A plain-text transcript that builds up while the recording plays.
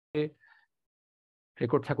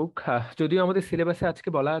Record থাকুক। যদিও আমাদের সিলেবাসে আজকে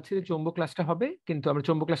বলা আছে যে চৌম্বক ক্লাসটা হবে, কিন্তু আমরা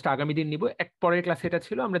চৌম্বক ক্লাসটা আগামী দিন নিব। এক পরের ক্লাসে এটা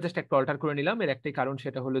ছিল, আমরা জাস্ট একটা অল্টার করে নিলাম। এর একটাই কারণ,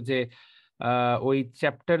 সেটা হলো যে ওই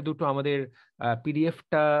চ্যাপ্টার দুটো আমাদের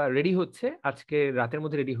পিডিএফটা রেডি হচ্ছে, আজকে রাতের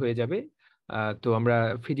মধ্যে রেডি হয়ে যাবে। তো আমরা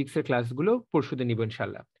ফিজিক্সের ক্লাসগুলো পরশুদিন নিব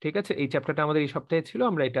ইনশাল্লাহ। ঠিক আছে, এই চ্যাপ্টারটা আমাদের এই সপ্তাহে ছিল,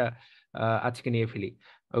 আমরা এটা আজকে নিয়ে ফেলি।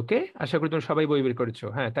 ওকে, আশা করি তুমি সবাই বই বের করেছো।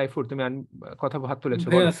 হ্যাঁ, তাইফুর, তুমি কথা হাত তুলেছো,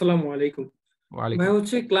 ভাই বলো। আসসালামু আলাইকুম। ভাই ওয়ালাইকুম।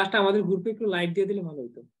 হচ্ছে ক্লাসটা আমাদের গ্রুপে একটু লাইক দিয়ে দিলে ভালো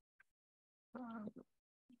হতো।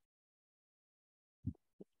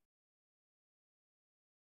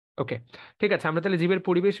 ওকে, ঠিক আছে, আমরা তাহলে জীবের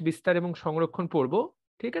পরিবেশ বিস্তার এবং সংরক্ষণ পড়বো।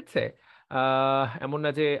 ঠিক আছে। এমন না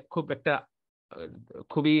যে খুব একটা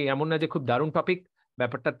খুবই এমন না যে খুব দারুণ টপিক,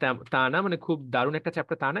 ব্যাপারটা তা না, মানে খুব দারুণ একটা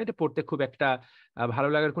চ্যাপ্টার তা না, এটা পড়তে খুব একটা ভালো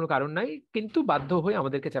লাগার কোনো কারণ নাই, কিন্তু বাধ্য হয়ে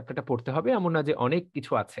আমাদেরকে চ্যাপ্টারটা পড়তে হবে। এমন না যে অনেক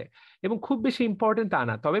কিছু আছে এবং খুব বেশি ইম্পর্টেন্ট তা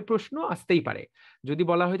না, তবে প্রশ্ন আসতেই পারে। যদি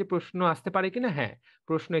বলা হয় যে প্রশ্ন আসতে পারে কিনা, হ্যাঁ,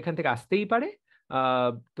 প্রশ্ন এখান থেকে আসতেই পারে।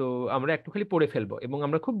 তো আমরা একটু খালি পড়ে ফেলবো এবং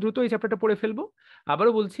আমরা খুব দ্রুত এই চ্যাপ্টারটা পড়ে ফেলবো।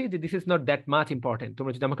 আবারও বলছি যে this is not that much important.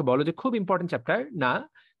 তোমরা যদি আমাকে বলো যে খুব ইম্পর্টেন্ট চ্যাপ্টার, না,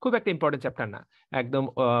 খুব একটা ইম্পর্টেন্ট চ্যাপ্টার না। একদম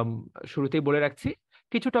শুরুতেই বলে রাখছি,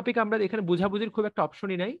 কিছু টপিক আমরা এখানে বোঝাবুঝির খুব একটা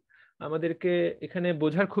অপশনই নাই, আমাদেরকে এখানে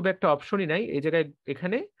বোঝার খুব একটা অপশনই নাই এই জায়গায়।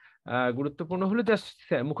 এখানে গুরুত্বপূর্ণ হলো জাস্ট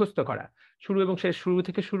মুখস্থ করা। শুরু এবং শেষ, শুরু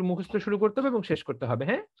থেকে শুরু মুখস্থ শুরু করতে হবে এবং শেষ করতে হবে।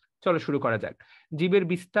 হ্যাঁ, চলো শুরু করা যাক। জীবের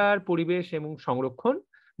বিস্তার, পরিবেশ এবং সংরক্ষণ।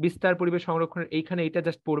 বিস্তার, পরিবেশ, সংরক্ষণের এইখানে এইটা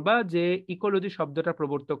জাস্ট পড়বা যে ইকোলজি শব্দটা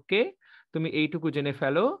প্রবর্তককে। তুমি এইটুকু জেনে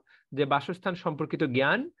ফেলো যে বাসস্থান সম্পর্কিত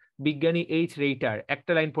জ্ঞান বিজ্ঞানী H. রেইটার,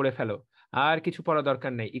 একটা লাইন পড়ে ফেলো। আর কিছু পড়া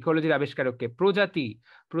দরকার নেই। ইকোলজির আবিষ্কারককে। প্রজাতি,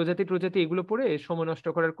 প্রজাতি প্রজাতি এগুলো পড়ে সময় নষ্ট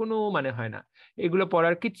করার কোনো মানে হয় না। এগুলো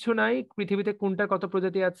পড়ার কিচ্ছু নাই। পৃথিবীতে কোনটার কত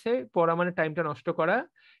প্রজাতি আছে পড়া মানে টাইমটা নষ্ট করা।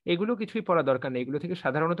 এগুলো কিছুই পড়া দরকার নেই, এগুলো থেকে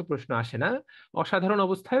সাধারণত প্রশ্ন আসে না। অসাধারণ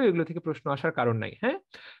অবস্থায় এগুলো থেকে প্রশ্ন আসার কারণ নাই। হ্যাঁ,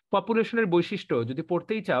 পপুলেশনের বৈশিষ্ট্য যদি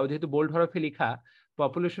পড়তেই চাও, যেহেতু বোল্ড হরফে লেখা,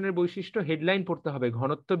 পপুলেশনের বৈশিষ্ট্য হেডলাইন পড়তে হবে।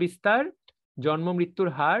 ঘনত্ব বিস্তার, জন্ম মৃত্যুর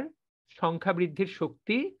হার, সংখ্যা বৃদ্ধির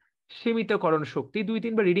শক্তি, সীমিতকরণ শক্তি।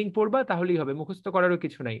 2-3 বার রিডিং পড়বা, তাহলেই হবে, মুখস্থ করারও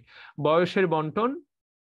কিছু নাই। বয়সের বন্টন,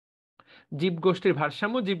 জীবগোষ্ঠীর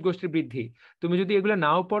ভারসাম্য, জীবগোষ্ঠীর বৃদ্ধি। তুমি যদি এগুলো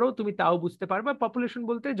নাও পড়ো, তুমি তাও বুঝতে পারবা পপুলেশন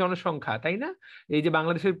বলতে জনসংখ্যা, তাই না? এই যে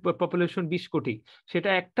বাংলাদেশের পপুলেশন 20 কোটি, সেটা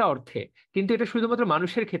একটা অর্থে, কিন্তু এটা শুধুমাত্র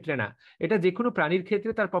মানুষের ক্ষেত্রে না, এটা যে কোনো প্রাণীর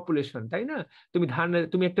ক্ষেত্রে তার পপুলেশন, তাই না?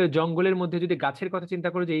 তুমি একটা জঙ্গলের মধ্যে যদি গাছের কথা চিন্তা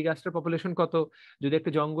করো যে এই গাছটার পপুলেশন কত, যদি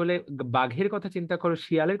একটা জঙ্গলে বাঘের কথা চিন্তা করো,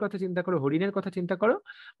 শিয়ালের কথা চিন্তা করো, হরিণের কথা চিন্তা করো,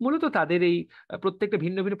 মূলত তাদের এই প্রত্যেকটা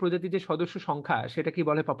ভিন্ন ভিন্ন প্রজাতির যে সদস্য সংখ্যা, সেটা কি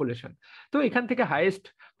বলে পপুলেশন। তো এখান থেকে হাইয়েস্ট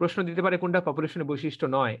প্রশ্ন দিতে পারে কোনটা পপুলেশনের বৈশিষ্ট্য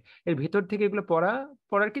নয়। এর ভিতর থেকে এগুলো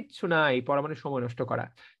পড়ার কিচ্ছু নাই, পড়া মানে সময় নষ্ট করা।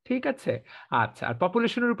 ঠিক আছে। আচ্ছা, আর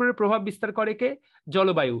পপুলেশনের উপরে প্রভাব বিস্তার করে কে?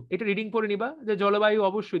 জলবায়ু। এটা রিডিং করে নিবা যে জলবায়ু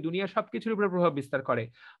অবশ্যই দুনিয়ার সবকিছুর উপরে প্রভাব বিস্তার করে।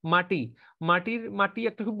 মাটি, মাটি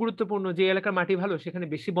একটা খুব গুরুত্বপূর্ণ। যে এলাকার মাটি ভালো সেখানে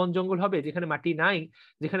বেশি বন জঙ্গল হবে, যেখানে মাটি নাই,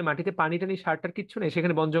 যেখানে মাটিতে পানি টানি সারটার কিচ্ছু নেই,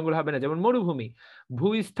 সেখানে বন জঙ্গল হবে না, যেমন মরুভূমি।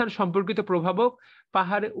 ভূস্থান সম্পর্কিত প্রভাবক,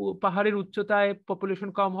 পাহাড়ের উচ্চতায় পপুলেশন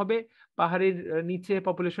কম হবে, পাহাড়ের নিচে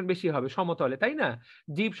পপুলেশন বেশি হবে সমতলে, তাই না?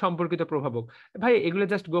 জীব সম্পর্কিত প্রভাবক। ভাই এগুলো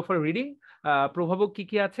জাস্ট গো ফর রিডিং। প্রভাবক কি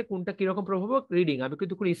কি আছে, কোনটা কিরকম প্রভাবক, রিডিং। আমি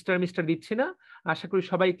কিন্তু কোনো স্টার মিস্টার দিচ্ছি না, আশা করি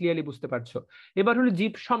সবাই ক্লিয়ারলি বুঝতে পারছো। এবার হলো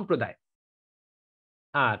জীব সম্প্রদায়।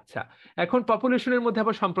 আচ্ছা, এখন পপুলেশনের মধ্যে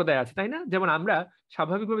আবার সম্প্রদায় আছে, তাই না? যেমন আমরা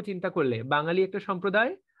স্বাভাবিকভাবে চিন্তা করলে বাঙালি একটা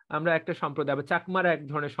সম্প্রদায়, আমরা একটা সম্প্রদায়, আবার চাকমারা এক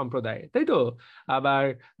ধরনের সম্প্রদায়, তাই তো? আবার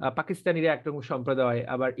পাকিস্তানিরা এক রকম সম্প্রদায়,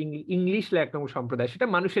 আবার ইংলিশরা এক রকম সম্প্রদায়, সেটা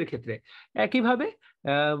মানুষের ক্ষেত্রে। একইভাবে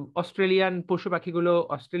অস্ট্রেলিয়ান পশু পাখিগুলো,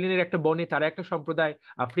 অস্ট্রেলিয়ানের একটা বনে তারা একটা সম্প্রদায়,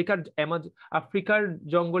 আফ্রিকার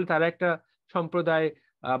জঙ্গল তারা একটা সম্প্রদায়,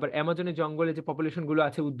 আবার অ্যামাজনের জঙ্গলে যে পপুলেশন গুলো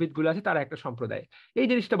আছে, উদ্ভিদ গুলো আছে, তারা একটা সম্প্রদায়। এই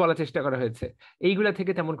জিনিসটা বলার চেষ্টা করা হয়েছে। এইগুলা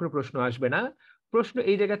থেকে তেমন কোনো প্রশ্ন আসবে না। প্রশ্ন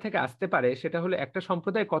এই জায়গা থেকে আসতে পারে, সেটা হলো একটা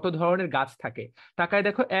সম্প্রদায় কত ধরনের গাছ থাকে। তাকায়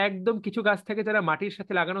দেখো, একদম কিছু গাছ থাকে যারা মাটির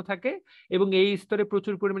সাথে লাগানো থাকে এবং এই স্তরে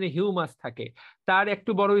প্রচুর পরিমাণে হিউমাস থাকে। তার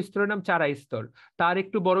একটু বড় স্তরের নাম চারা স্তর, তার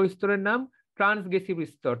একটু বড় স্তরের নাম ট্রান্সগ্রেসিভ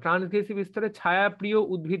স্তর। ট্রান্সগ্রেসিভ স্তরে ছায়া প্রিয়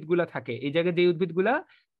উদ্ভিদ গুলা থাকে, এই জায়গায় যে উদ্ভিদ গুলা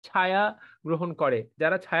ছায়া গ্রহণ করে,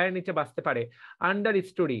 যারা ছায়ার নিচে বাঁচতে পারে, আন্ডার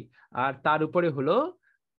স্টোরি। আর তার উপরে হলো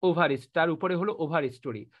ওভার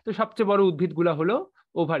স্টোরি। তো সবচেয়ে বড় উদ্ভিদ গুলা হলো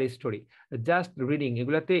ওভার স্টোরি। Just reading.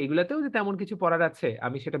 এগুলাতেও যে তেমন কিছু পড়ার আছে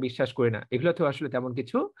আমি সেটা বিশ্বাস করি না, এগুলোতেও আসলে তেমন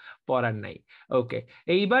কিছু পড়ার নাই। ওকে,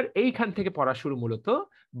 এইবার এইখান থেকে পড়া শুরু, মূলত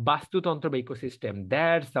বাস্তুতন্ত্র বা ecosystem,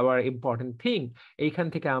 that's our important thing. এইখান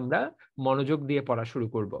থেকে আমরা মনোযোগ দিয়ে পড়া শুরু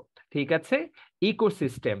করব। ঠিক আছে,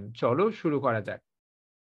 ইকোসিস্টেম, চলো শুরু করা যাক।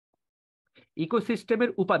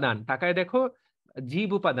 ইকোসিস্টেমের উপাদান তাকায় দেখো। জীব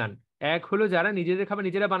উপাদান, এক হলো যারা নিজেদের খাবার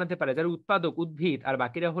নিজেরা বানাতে পারে, যারা উৎপাদক, উদ্ভিদ, আর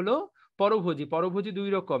বাকিরা হলো পরভোজী, পরভোজী দুই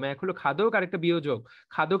রকম, এক হলো খাদক আর একটা বিয়োজক।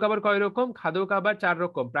 খাদক আবার কয় রকম? খাদক আবার 4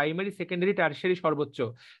 রকম, প্রাইমারি, সেকেন্ডারি, টারশিয়ারি, সর্বোচ্চ।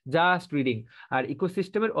 Just reading. আর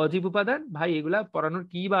ইকোসিস্টেমের অজীব উপাদান, ভাই এগুলা পড়ানোর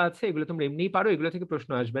কি বা আছে, এগুলো তোমরা এমনিই পারো, এগুলো থেকে প্রশ্ন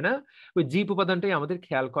আসবে না। ওই জীব উপাদানটাই আমাদের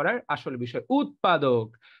খেয়াল করার আসল বিষয়। উৎপাদক,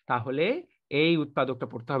 তাহলে এই উৎপাদকটা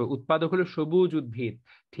পড়তে হবে। উৎপাদক হলো সবুজ উদ্ভিদ,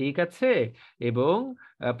 ঠিক আছে। এবং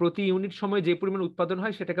প্রতি ইউনিট সময় যে পরিমাণ উৎপাদন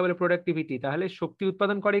হয় সেটাকে বলে প্রোডাক্টিভিটি। তাহলে শক্তি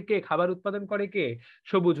উৎপাদন করে কে? খাবার উৎপাদন করে কে?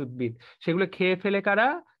 সবুজ উদ্ভিদ। সেগুলো খেয়ে ফেলে কারা?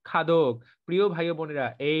 খাদক। প্রিয় ভাই ও বোনেরা,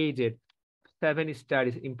 এই যে 7 স্টার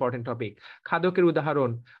ইম্পর্টেন্ট টপিক। খাদকের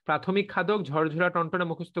উদাহরণ: প্রাথমিক খাদক ঝরঝরা টনটনা,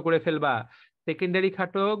 মুখস্থ করে ফেলবা। সেকেন্ডারি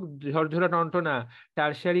খাদক ঝরঝরা টনটনা,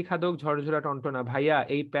 টারশিয়ারি খাদক ঝরঝরা টনটনা। ভাইয়া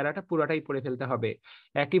এই প্যারাটা পুরাটাই পড়ে ফেলতে হবে।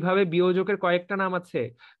 একইভাবে বিয়োজকের কয়েকটা নাম আছে।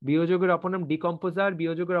 বিয়োজকের অপর নাম ডিকম্পোজার,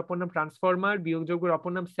 বিয়োজকের অপর নাম ট্রান্সফর্মার, বিয়োজকের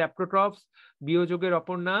অপর নাম স্যাপ্রোট্রফস, বিয়োজকের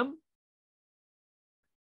অপর নাম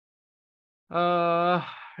আহ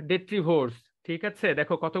ডেট্রিভোর্স। ঠিক আছে,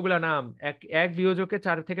 দেখো কতগুলা নাম, এক এক বিয়োজকে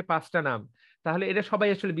 4 থেকে 5টা নাম। তাহলে এরা সবাই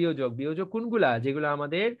আসলে বিয়োজক। বিয়োজক কোনগুলা? যেগুলো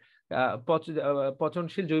আমাদের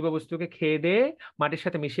পচনশীল জৈব বস্তুকে খেয়ে দিয়ে মাটির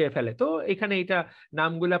সাথে মিশিয়ে ফেলে। তো এখানে এইটা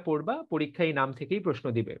নামগুলা পড়বা, পরীক্ষায় এই নাম থেকেই প্রশ্ন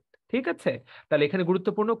দিবে। ঠিক আছে, তাহলে এখানে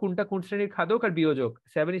গুরুত্বপূর্ণ কোনটা কোন শ্রেণীর খাদক আর বিয়োজক।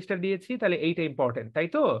 7 স্টার দিয়েছি, তাহলে এইটা ইম্পর্টেন্ট, তাই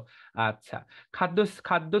তো? আচ্ছা, খাদ্য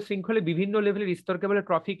খাদ্য শৃঙ্খলে বিভিন্ন লেভেলের স্তরকে বলে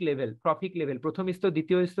ট্রফিক লেভেল। ট্রফিক লেভেল, প্রথম স্তর,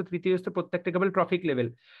 দ্বিতীয় স্তর, তৃতীয় স্তর, প্রত্যেকটাকে বলে ট্রফিক লেভেল।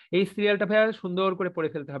 এই সিরিয়ালটা ভাইয়া সুন্দর করে পড়ে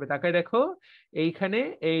ফেলতে হবে। তাকায় দেখো এইখানে,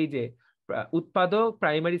 এই যে উৎপাদক,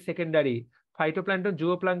 primary, secondary, phytoplankton,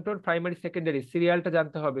 জুওপ্ল্যাঙ্কটন, primary, secondary, সিরিয়ালটা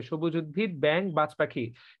জানতে হবে। সবুজ উদ্ভিদ, ব্যাঙ, বাজ পাখি,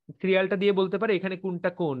 সিরিয়ালটা দিয়ে বলতে পারে এখানে কোনটা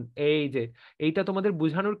কোন। এই যে এইটা তোমাদের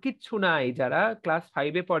বোঝানোর কিচ্ছু নাই। যারা ক্লাস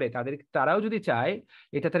 5-এ পড়ে তারাও যদি চায়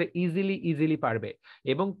এটা তারা ইজিলি ইজিলি পারবে।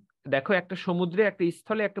 এবং দেখো, একটা সমুদ্রে, একটা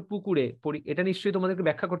স্থলে, একটা পুকুরে, এটা নিশ্চয়ই তোমাদেরকে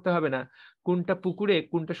ব্যাখ্যা করতে হবে না কোনটা পুকুরে,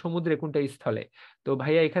 কোনটা সমুদ্রে, কোনটা স্থলে। তো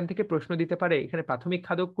ভাইয়া এখান থেকে প্রশ্ন দিতে পারে এখানে প্রাথমিক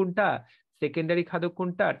খাদক কোনটা, সেকেন্ডারি খাদক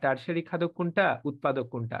কোনটা, টারশিয়ারি খাদক কোনটা, উৎপাদক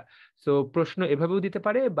কোনটা। সো প্রশ্ন এভাবেও দিতে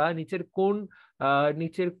পারে, বা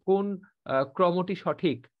নিচের কোন ক্রমটি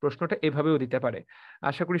সঠিক, প্রশ্নটা এভাবেও দিতে পারে।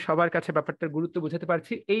 আশা করি সবার কাছে ব্যাপারটার গুরুত্ব বুঝাতে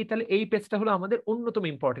পারছি। তাহলে এই পেজটা হলো আমাদের অন্যতম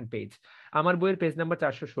ইম্পর্টেন্ট পেজ। আমার বইয়ের পেজ নাম্বার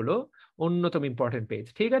 416, অন্যতম ইম্পর্টেন্ট পেজ।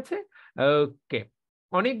 ঠিক আছে, ওকে।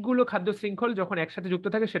 অনেকগুলো খাদ্য শৃঙ্খল যখন একসাথে যুক্ত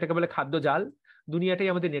থাকে সেটাকে বলে খাদ্য জাল।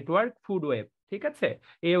 দুনিয়াটাই আমাদের নেটওয়ার্ক, ফুড ওয়েব। ঠিক আছে,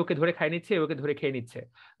 এ ওকে ধরে খাই নিচ্ছে, এ ওকে ধরে খেয়ে নিচ্ছে।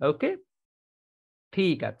 ওকে,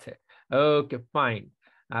 ঠিক আছে, ওকে ফাইন।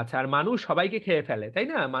 আচ্ছা, আর মানুষ সবাইকে খেয়ে ফেলে, তাই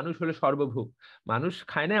না? মানুষ হলো সর্বভূক। মানুষ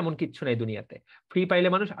খায় না এমন কিচ্ছু নেই দুনিয়াতে। ফ্রি পাইলে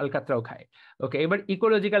মানুষ আলকাতরাও খায়। ওকে, এবার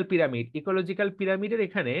ইকোলজিক্যাল পিরামিড। ইকোলজিক্যাল পিরামিডের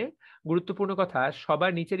এখানে গুরুত্বপূর্ণ কথা,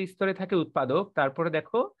 সবার নিচের স্তরে থাকে উৎপাদক, তারপরে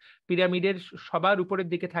দেখো পিরামিডের সবার উপরের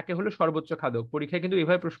দিকে থাকে হলো সর্বোচ্চ খাদক। পরীক্ষায় কিন্তু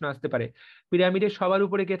এভাবে প্রশ্ন আসতে পারে, পিরামিডের সবার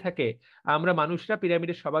উপরে কে থাকে? আমরা মানুষরা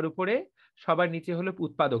পিরামিডের সবার উপরে, সবার নিচে হলো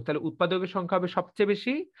উৎপাদক। তাহলে উৎপাদকের সংখ্যা হবে সবচেয়ে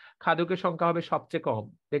বেশি, খাদকের সংখ্যা হবে সবচেয়ে কম।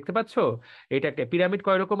 দেখতে পাচ্ছ এটাকে? পিরামিড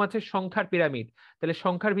কয় রকম আছে? সংখ্যার পিরামিড। তাহলে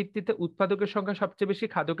সংখ্যার ভিত্তিতে উৎপাদকের সংখ্যা সবচেয়ে বেশি,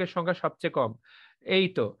 খাদকের সংখ্যা সবচেয়ে কম। এই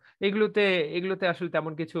তো, এগুলোতে এগুলোতে আসলে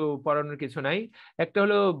তেমন কিছু পড়ানোর কিছু নাই। একটা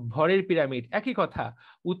হলো ভরের পিরামিড, একই কথা।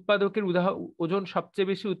 উৎপাদকের ওজন সবচেয়ে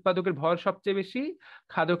বেশি, উৎপাদকের ভর সবচেয়ে বেশি,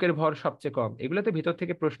 খাদকের ভর সবচেয়ে কম। এগুলোতে ভিতর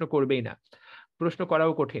থেকে প্রশ্ন করবেই না, প্রশ্ন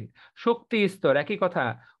করাও কঠিন। শক্তি স্তর, একই কথা।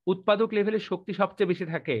 উৎপাদক লেভেলে শক্তি সবচেয়ে বেশি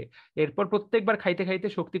থাকে, এরপর প্রত্যেকবার খাইতে খাইতে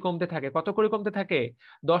শক্তি কমতে থাকে। কত করে কমতে থাকে?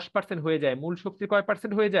 10% হয়ে যায়। মূল শক্তি কয়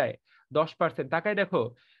পার্সেন্ট হয়ে যায়? 10%। তাকায় দেখো,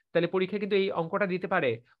 তাহলে পরীক্ষা কিন্তু এই অঙ্কটা দিতে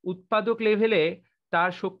পারে। উৎপাদক লেভেলে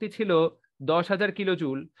তার শক্তি ছিল 10,000 কিলো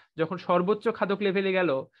জুল, যখন সর্বোচ্চ খাদক লেভেলে গেল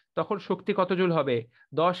তখন শক্তি কত জুল হবে?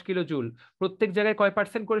 10 কিলো জুল। প্রত্যেক জায়গায় কয়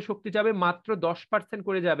পার্সেন্ট করে শক্তি যাবে? মাত্র 10%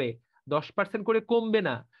 করে যাবে। 10% করে কমবে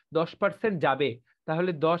না, 10% যাবে।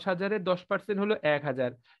 তাহলে 10,000-এর 10% হলো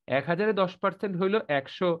 1,000, 1,000-এর 10% হলো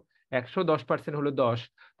 100, 100 10% হলো 10।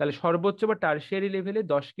 তাহলে সর্বোচ্চ বা টারশিয়ারি লেভেলে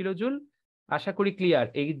 10 কিলো জুল। আশা করি ক্লিয়ার।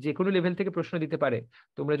 এই যে কোনো লেভেল থেকে প্রশ্ন দিতে পারে।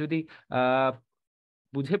 তোমরা যদি আহ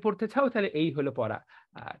বুঝে পড়তে চাও তাহলে এই হলো পড়া।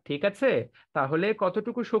 ঠিক আছে, তাহলে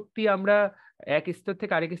কতটুকু শক্তি আমরা এক স্তর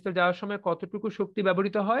থেকে আরেক স্তর যাওয়ার সময় কতটুকু শক্তি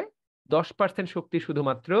ব্যবহৃত হয়? 10% শক্তি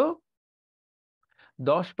শুধুমাত্র,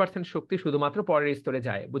 10% শক্তি শুধুমাত্র পরের স্তরে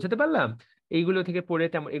যায়। বুঝতে পারলাম? এইগুলো থেকে পড়ে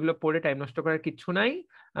এগুলো পড়ে টাইম নষ্ট করার কিচ্ছু নাই।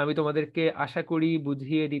 আমি তোমাদেরকে আশা করি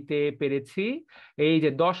বুঝিয়ে দিতে পেরেছি। এই যে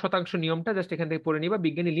 10% নিয়মটা জাস্ট এখান থেকে পড়ে নিবা।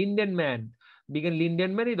 বিজ্ঞানী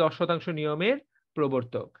লিন্ডেনম্যান এই 10% নিয়মের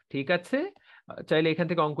প্রবর্তক। ঠিক আছে, চাইলে এখান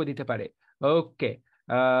থেকে অঙ্ক দিতে পারে। ওকে,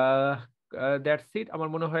 আহ দ্যাটস ইট। আমার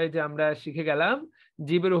মনে হয় যে আমরা শিখে গেলাম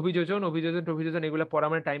জীবের অভিযোজন, অভিযোজন এগুলো পড়া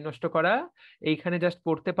মানে টাইম নষ্ট করা। এইখানে জাস্ট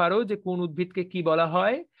পড়তে পারো যে কোন উদ্ভিদকে কি বলা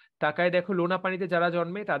হয়। তাকায় দেখো, লোনা পানিতে যারা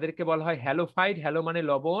জন্মে তাদেরকে বলা হয় হ্যালোফাইট। হ্যালো মানে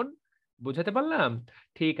লবণ, বুঝাতে পারলাম?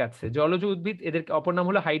 ঠিক আছে, জলজ উদ্ভিদ এদের অপর নাম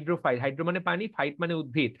হলো হাইড্রোফাইট। হাইড্রো মানে পানি, ফাইট মানে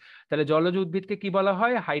উদ্ভিদ। তাহলে জলজ উদ্ভিদকে কি বলা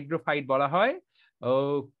হয়? হাইড্রোফাইট বলা হয়।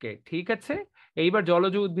 ওকে, ঠিক আছে। এইবার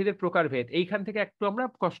জলজ উদ্ভিদের প্রকারভেদ এইখান থেকে একটু আমরা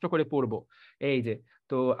কষ্ট করে পড়বো। এই যে,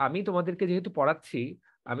 তো আমি তোমাদেরকে যেহেতু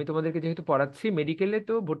পড়াচ্ছি, মেডিকেলে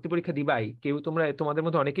তো ভর্তি পরীক্ষা দিবাই, কেউ তোমরা তোমাদের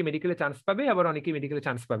মধ্যে অনেকেই মেডিকেলে চান্স পাবে, আবার অনেকেই মেডিকেলে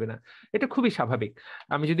চান্স পাবে না। এটা খুবই স্বাভাবিক।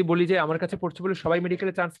 আমি যদি বলি যে আমার কাছে পড়ছে বলে সবাই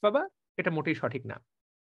মেডিকেলে চান্স পাবা, এটা মোটেই সঠিক না।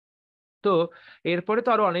 তো এরপরে তো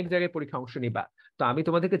আরো অনেক জায়গায় পরীক্ষা অংশ নিবা। তো আমি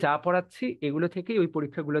তোমাদেরকে যা পড়াচ্ছি এগুলো থেকেই ওই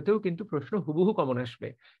পরীক্ষাগুলোতেও কিন্তু প্রশ্ন হুবহু কমন আসবে।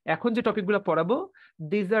 এখন যে টপিকগুলো পড়াবো,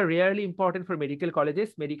 this R rarely important for medical colleges.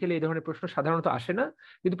 মেডিকেলে এই ধরনের প্রশ্ন সাধারণত আসে না,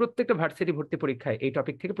 কিন্তু প্রত্যেকটা ভার্সিটি ভর্তি পরীক্ষায় এই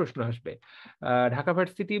টপিক থেকে প্রশ্ন আসবে। ঢাকা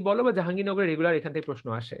ভার্সিটি বলো বা জাহাঙ্গীরনগরের রেগুলার এখান থেকে প্রশ্ন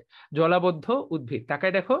আসে। জলাবদ্ধ উদ্ভিদ,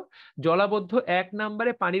 তাকায় দেখো। জলাবদ্ধ 1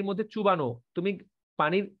 নম্বরে পানির মধ্যে চুবানো। তুমি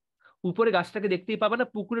পানির উপরে গাছটাকে দেখতেই পাবা না,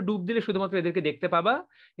 পুকুরে ডুব দিলে শুধুমাত্র এদেরকে দেখতে পাবা।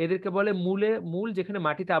 এদেরকে বলে মূল, যেখানে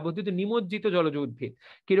মাটিতে আবদ্ধিত নিমজ্জিত জলজ উদ্ভিদ।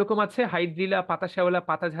 কিরকম আছে? হাইড্রিলা, পাতা শ্যাওলা,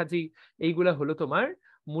 পাতাঝাজি, এইগুলা হলো তোমার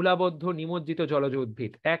মূলাবদ্ধ নিমজ্জিত জলজ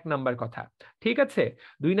উদ্ভিদ। 1 নাম্বার কথা। ঠিক আছে।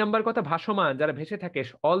 2 নাম্বার কথা, ভাসমান, যারা ভেসে থাকে।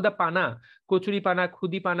 অল দা পানা, কচুরি পানা,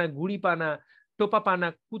 খুদি পানা, গুড়ি পানা, টোপা পানা,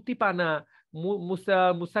 কুতি পানা,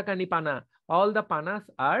 মুসাকানি পানা, অল দা পানাস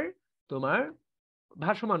আর তোমার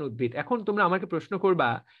ভাসমান উদ্ভিদ। এখন তোমরা আমাকে প্রশ্ন করবা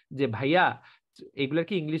যে ভাইয়া, এগুলার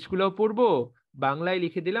কি ইংলিশ গুলোও পড়বো? বাংলায়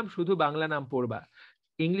লিখে দিলাম, শুধু বাংলা নাম পড়বা।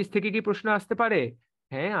 ইংলিশ থেকে কি প্রশ্ন আসতে পারে?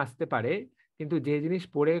 হ্যাঁ, আসতে পারে। কিন্তু যে জিনিস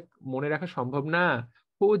পড়ে মনে রাখা সম্ভব না,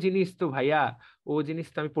 ও জিনিস তো ভাইয়া, ও জিনিস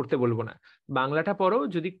তো আমি পড়তে বলবো না। বাংলাটা পড়ো,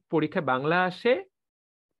 যদি পরীক্ষায় বাংলা আসে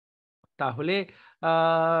তাহলে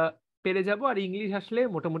আহ পেরে যাব, আর ইংলিশ আসলে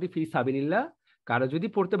মোটামুটি ফি সাবিলিল্লাহ। কারো যদি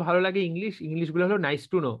পড়তে ভালো লাগে ইংলিশ, ইংলিশগুলো হলো নাইস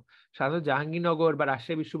টু নো। সাধারণত জাহাঙ্গীরনগর বা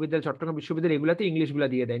রাজশাহী বিশ্ববিদ্যালয়, চট্টগ্রাম বিশ্ববিদ্যালয়, এগুলাতে ইংলিশগুলো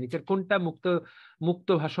দিয়ে দেয়, নিচের কোনটা মুক্ত মুক্ত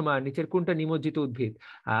ভাসমান, নিচের কোনটা নিমজ্জিত উদ্ভিদ।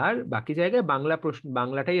 আর বাকি জায়গায় বাংলা প্রশ্ন,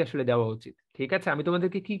 বাংলাটাই আসলে দেওয়া উচিত। ঠিক আছে, আমি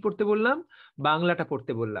তোমাদেরকে কি পড়তে বললাম? বাংলাটা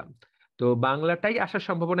পড়তে বললাম। তো বাংলাটাই আসার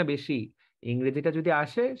সম্ভাবনা বেশি। ইংরেজিটা যদি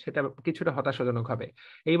আসে সেটা কিছুটা হতাশাজনক হবে।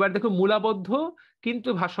 এইবার দেখো, মূলাবদ্ধ কিন্তু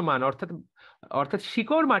ভাসমান, অর্থাৎ অর্থাৎ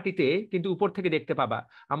শিকড় মাটিতে কিন্তু উপর থেকে দেখতে পাবা।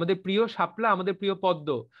 আমাদের প্রিয় শাপলা, আমাদের প্রিয় পদ্ম।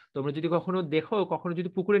 তোমরা যদি কখনো দেখো, কখনো যদি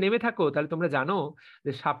পুকুরে নেমে থাকো, তাহলে তোমরা জানো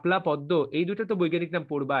যে শাপলা পদ্ম এই দুটো তো বৈজ্ঞানিক নাম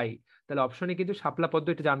পড়বাই। তাহলে অপশনে কিন্তু শাপলা পদ্ম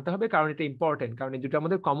এটা জানতে হবে, কারণ এটা ইম্পর্টেন্ট, কারণ এই দুটো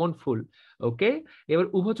আমাদের কমন ফুল। ওকে। এবার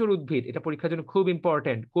উভচর উদ্ভিদ, এটা পরীক্ষার জন্য খুব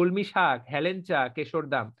ইম্পর্টেন্ট। কলমি শাক, হেলেঞ্চা,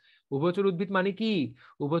 কেশরদাম। উভচর উদ্ভিদ মানে কি?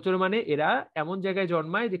 উভচর মানে এরা এমন জায়গায়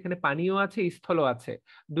জন্মায় যেখানে পানিও আছে, স্থলও আছে,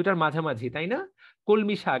 দুটার মাঝামাঝি, তাই না?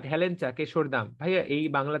 কলমি শাক, হেলেঞ্চা, কেশরদাম, ভাইয়া এই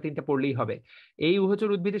বাংলা 3টা পড়লেই হবে। এই উভচর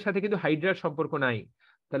উদ্ভিদের সাথে কিন্তু হাইড্রার সম্পর্ক নাই।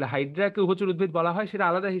 তাহলে হাইড্রাকে উভচর উদ্ভিদ বলা হয়, সেটা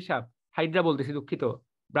আলাদা হিসাব। হাইড্রা বলতেছি, দুঃখিত।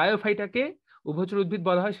 ব্রায়োফাইটাকে উভচর উদ্ভিদ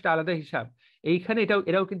বলা হয়, সেটা আলাদা হিসাব। এইখানে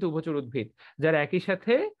এরাও কিন্তু উভচর উদ্ভিদ, যারা একই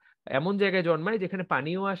সাথে এমন জায়গায় জন্মায় যেখানে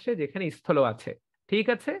পানিও আসে, যেখানে স্থলও আছে। ঠিক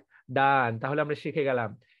আছে, ডান, তাহলে আমরা শিখে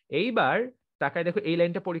গেলাম। এইবার তাকায় দেখো, এই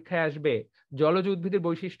লাইনটা পরীক্ষায় আসবে। জলজ উদ্ভিদের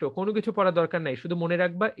বৈশিষ্ট্য, কোনো কিছু পড়ার দরকার নাই, শুধু মনে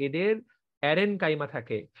রাখবা এদের অ্যারেন কাইমা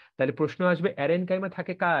থাকে। তাহলে প্রশ্ন আসবে, অ্যারেন কাইমা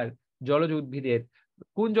থাকে কার? জলজ উদ্ভিদের।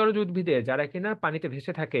 কোন জলজ উদ্ভিদের? যারা কিনা পানিতে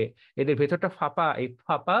ভেসে থাকে, এদের ভেতরটা ফাঁপা।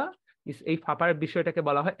 এই ফাঁপার বিষয়টাকে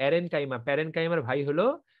বলা হয় অ্যারেন কাইমা। প্যারেন কাইমার ভাই হলো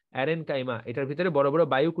অ্যারেন কাইমা। এটার ভিতরে বড় বড়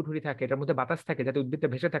বায়ু কুঠুরি থাকে, এটার মধ্যে বাতাস থাকে, যাতে উদ্ভিদটা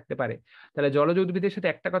ভেসে থাকতে পারে। তাহলে জলজ উদ্ভিদের সাথে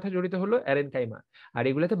একটা কথা জড়িত হলো অ্যারেন কাইমা। আর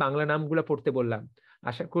এগুলাতে বাংলা নামগুলো পড়তে বললাম।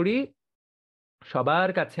 আশা করি সবার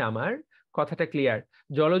কাছে আমার কথাটা ক্লিয়ার।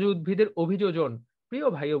 জলজ উদ্ভিদের অভিযোজন, প্রিয়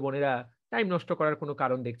ভাই ও বোনেরা, টাইম নষ্ট করার কোনো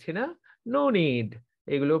কারণ দেখছি না। নো নিড,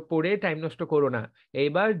 এগুলো পড়ে টাইম নষ্ট করো না।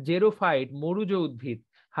 এবার জেরোফাইট, মরুজ উদ্ভিদ,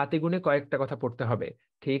 হাতে গুনে কয়েকটা কথা পড়তে হবে।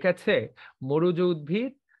 ঠিক আছে। মরুজ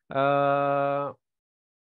উদ্ভিদ, আহ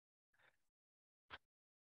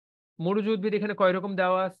মরুজ উদ্ভিদ এখানে কয় রকম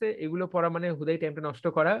দেওয়া আছে, এগুলো পড়া মানে হুদাই টাইমটা নষ্ট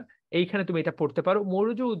করা। এইখানে তুমি এটা পড়তে পারো।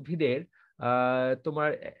 মরুজ উদ্ভিদের তোমার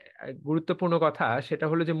গুরুত্বপূর্ণ কথা সেটা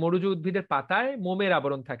হলো যে মরুজ উদ্ভিদের পাতায় মোমের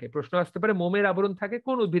আবরণ থাকে। প্রশ্ন আসতে পারে, মোমের আবরণ থাকে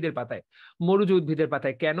কোন উদ্ভিদের পাতায়? মরুজ উদ্ভিদের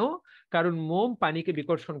পাতায়। কেন? কারণ মোম পানিকে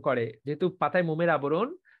বিকর্ষণ করে, যেহেতু পাতায় মোমের আবরণ,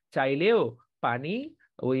 চাইলেও পানি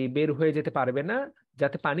ওই বের হয়ে যেতে পারবে না,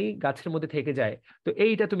 যাতে পানি গাছের মধ্যে থেকে যায়। তো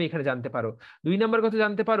এইটা তুমি এখানে জানতে পারো। 2 নম্বর কথা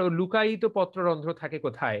জানতে পারো, লুকায়িত পত্ররন্ধ্র থাকে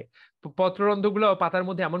কোথায়? পত্ররন্ধ্রগুলো পাতার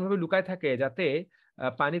মধ্যে এমন ভাবে লুকায় থাকে যাতে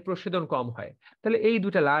পানির প্রস্বেদন কম হয়। তাহলে এই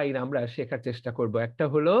দুটা লাইন আমরা শেখার চেষ্টা করব। একটা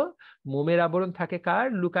হলো মোমের আবরণ থাকে কার,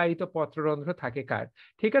 লুকায়িত পত্ররন্ধ্র থাকে কার।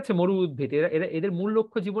 ঠিক আছে। মরু উদ্ভিদ, এরা এরা এদের মূল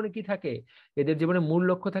লক্ষ্য জীবনে কি থাকে? এদের জীবনে মূল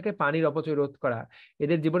লক্ষ্য থাকে পানির অপচয় রোধ করা।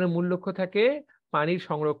 এদের জীবনে মূল লক্ষ্য থাকে পানির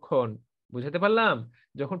সংরক্ষণ। বুঝাতে পারলাম?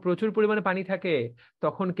 যখন প্রচুর পরিমাণে পানি থাকে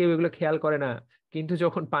তখন কেউ এগুলো খেয়াল করে না, কিন্তু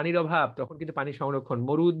যখন পানির অভাব তখন কিন্তু পানি সংরক্ষণ।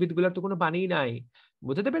 মরু উদ্ভিদ গুলোর তো কোনো পানিই নাই।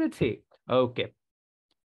 বুঝতে পেরেছি? ওকে।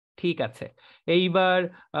 ঠিক আছে। এইবার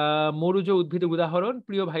মরুজ উদ্ভিদের উদাহরণ,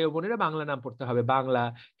 প্রিয় ভাই ও বোনেরা বাংলা নাম পড়তে হবে। বাংলা: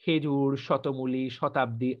 খেজুর, শতমূলী,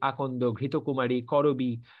 শতাব্দী, আকন্দ, ঘৃতকুমারী,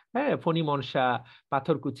 করবী, হ্যাঁ, ফণিমনসা,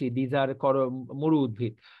 পাথরকুচি, দিজার, মরু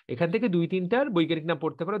উদ্ভিদ। এখান থেকে দুই তিনটার বৈজ্ঞানিক নাম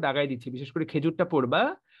পড়তে পারো, দাগাই দিচ্ছি। বিশেষ করে খেজুরটা পড়বা,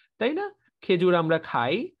 তাই না? খেজুর আমরা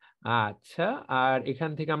খাই। আচ্ছা, আর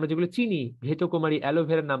এখান থেকে আমরা যেগুলো চিনি, ঘৃতকুমারী,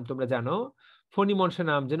 অ্যালোভেরার নাম তোমরা জানো, ফণিমনসা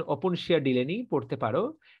নাম যেন অপনশিয়া ডিলেনি, পড়তে পারো।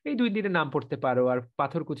 এই দুই তিনটে নাম পড়তে পারো, আর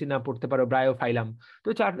পাথরকুচি নাম পড়তে পারো, ব্রায়োফাইলাম। তো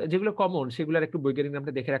চার যেগুলো কমন সেগুলোর একটু বৈজ্ঞানিক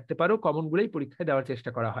নামটা দেখে রাখতে পারো, কমন গুলোই পরীক্ষায় দেওয়ার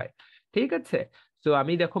চেষ্টা করা হয়। ঠিক আছে। তো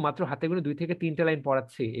আমি দেখো মাত্র হাতে গুলো 2 থেকে 3টে লাইন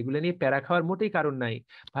পড়াচ্ছি, এগুলো নিয়ে প্যারা খাওয়ার মোটেই কারণ নাই।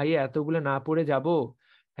 ভাই এতগুলো না পড়ে যাব?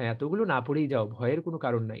 হ্যাঁ, এতগুলো না পড়েই যাও, ভয়ের কোনো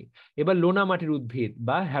কারণ নাই। এবার লোনা মাটির উদ্ভিদ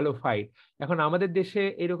বা হ্যালোফাইট। এখন আমাদের দেশে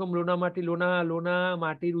এরকম লোনা মাটি, লোনা লোনা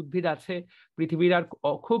মাটির উদ্ভিদ আছে পৃথিবীর আর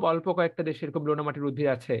খুব অল্প কয়েকটা দেশে এরকম লোনা মাটির উদ্ভিদ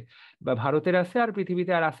আছে, বা ভারতের আছে, আর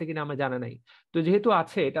পৃথিবীতে আর আছে কিনা আমার জানা নাই। তো যেহেতু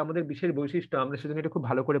আছে, এটা আমাদের বিশেষ বৈশিষ্ট্য, আমরা সেজন্য এটা খুব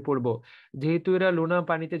ভালো করে পড়বো। যেহেতু এরা লোনা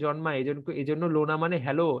পানিতে জন্মায়, এই জন্য লোনা মানে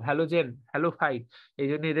হ্যালো, হ্যালোজেন, হ্যালোফাইট, এই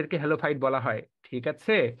জন্য এদেরকে হ্যালোফাইট বলা হয়। ঠিক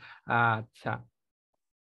আছে। আচ্ছা,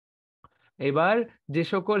 এবার যে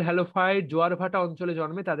সকল হ্যালোফাইট জোয়ার ভাটা অঞ্চলে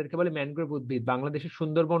জন্মে তাদেরকে বলে ম্যানগ্রোভ উদ্ভিদ। বাংলাদেশের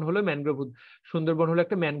সুন্দরবন হলো ম্যানগ্রোভ, সুন্দরবন হলো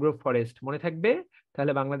একটা ম্যানগ্রোভ ফরেস্ট, মনে থাকবে।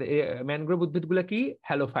 তাহলে বাংলাদেশ ম্যানগ্রোভ উদ্ভিদগুলো কি?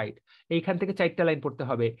 হ্যালোফাইট। এইখান থেকে 4টা লাইন পড়তে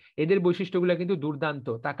হবে। এদের বৈশিষ্ট্যগুলো কিন্তু দুর্দান্ত,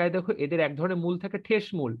 তাকায় দেখো। এদের এক ধরনের মূল থাকে ঠেস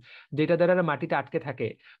মূল, যেটা দ্বারা এরা মাটিতে আটকে থাকে।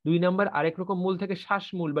 2 নাম্বার আরেক রকম মূল থাকে শ্বাস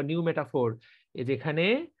মূল বা নিউ মেটাফোর, যেখানে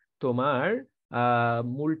তোমার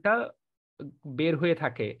মূলটা বের হয়ে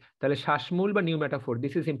থাকে। তাহলে শ্বাসমূল বা new metaphor,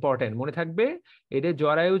 this is important, মনে থাকবে। এদের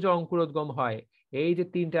জরায়ুজ অঙ্কুরোদ্গম হয়। এই যে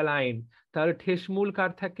 3টা লাইন, তাহলে ঠেসমূল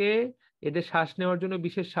কার থাকে? এদের শ্বাস নেওয়ার জন্য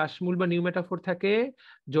বিশেষ শ্বাসমূল বা নিউ মেটাফোর থাকে।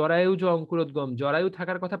 জরায়ুজ অঙ্কুরোদ্গম, জরায়ু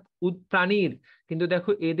থাকার কথা প্রাণীর, কিন্তু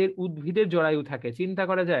দেখো এদের উদ্ভিদের জরায়ু থাকে, চিন্তা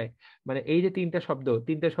করা যায়। মানে এই যে 3টা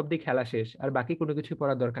শব্দই খেলা শেষ, আর বাকি কোনো কিছু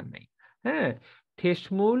পড়ার দরকার নাই। হ্যাঁ,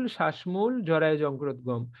 ঠেসমূল, শ্বাসমূল, জরায়ুজ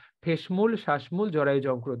অঙ্কুরোদ্গম, ঠেসমূল, শ্বাসমূল, জরায়ুজ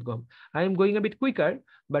অঙ্কুরোদ্গম। I am going a bit quicker,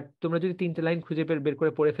 but তোমরা যদি 3টে লাইন খুঁজে বের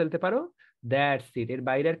করে পড়ে ফেলতে পারো, দ্যাটস ইট, এর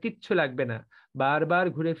বাইরে আর কিচ্ছু লাগবে না। বারবার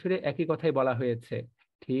ঘুরে ফিরে একই কথাই বলা হয়েছে।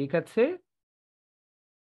 ঠিক আছে।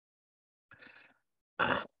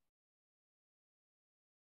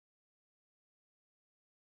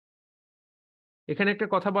 এখানে একটা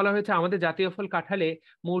কথা বলা হয়েছে, আমাদের জাতীয় ফল কাঁঠালে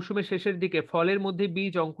মৌসুমের শেষের দিকে ফলের মধ্যে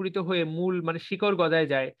বীজ অঙ্কুরিত হয়ে মূল মানে শিকড় গজায়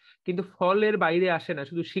যায়, কিন্তু ফলের বাইরে আসে না,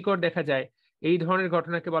 শুধু শিকড় দেখা যায়। এই ধরনের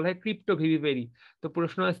ঘটনাকে বলা হয় ক্রিপ্টো ভিভিপেরি। তো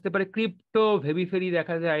প্রশ্ন আসতে পারে, ক্রিপ্টো ভিভিপেরি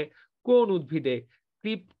দেখা যায় কোন উদ্ভিদে?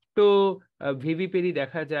 ক্রিপ্টো ভিভিপেরি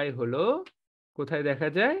দেখা যায় হলো, কোথায় দেখা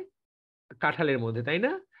যায়? কাঁঠালের মধ্যে, তাই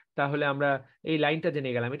না? তাহলে আমরা এই লাইনটা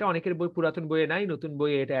জেনে গেলাম। এটা অনেকের বই, পুরাতন বইয়ে নাই, নতুন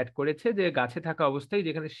বইয়ে এটা অ্যাড করেছে, যে গাছে থাকা অবস্থায়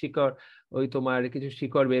যেখানে শিকড়, ওই তোমার কিছু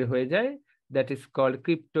শিকড় বের হয়ে যায়, দ্যাট ইজ কল্ড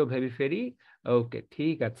ক্রিপ্টো ভেবিফেরি। ওকে,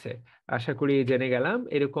 ঠিক আছে। আশা করি জেনে গেলাম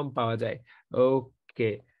এরকম পাওয়া যায়। ওকে,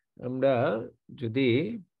 আমরা যদি,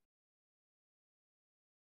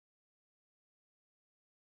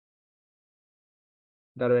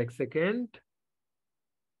 দাঁড়াও 1 সেকেন্ড।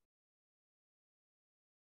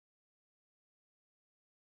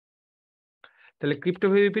 তাহলে ক্রিপ্টো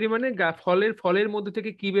ভেবিফেরি মানে ফলের ফলের মধ্য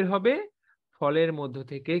থেকে কি বের হবে? ফলের মধ্য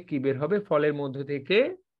থেকে কি বের হবে? ফলের মধ্য থেকে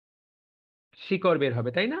শিকড় বের হবে,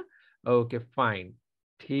 তাই না? ওকে, ফাইন,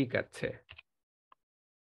 ঠিক আছে।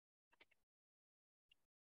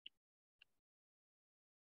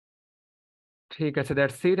 ঠিক আছে,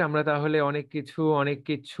 দ্যাটস ইট। আমরা তাহলে অনেক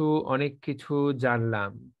কিছু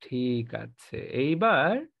জানলাম। ঠিক আছে,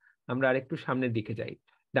 এইবার আমরা আরেকটু সামনের দিকে যাই।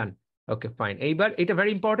 ডান। ওকে, ফাইন। এইবার এটা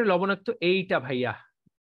ভেরি ইম্পর্টেন্ট, লবণাক্ত, এইটা ভাইয়া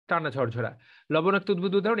টানা ঝরঝরা। লবণাক্ত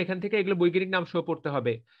উদ্ভিদ উদাহরণ, এখান থেকে এগুলো বৈজ্ঞানিক নাম সহ পড়তে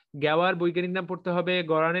হবে। গেওয়ার বৈজ্ঞানিক নাম পড়তে হবে,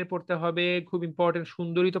 গরানের পড়তে হবে, খুব ইম্পর্টেন্ট।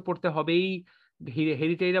 সুন্দরী তো পড়তে হবেই,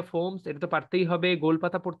 হেরিটেরিয়া ফোমস এটা তো পারতেই হবে,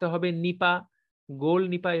 গোলপাতা পড়তে হবে, নিপা, গোল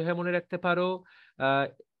নিপা এভাবে মনে রাখতে পারো। আহ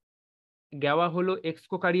গেওয়া হলো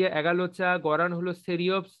এক্সকোকারিয়া অ্যাগালোচা, গরান হলো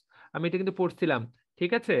সেরিওপস। আমি এটা কিন্তু পড়ছিলাম।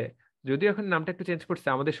 ঠিক আছে। যদিও এখন নামটা একটু চেঞ্জ করছে,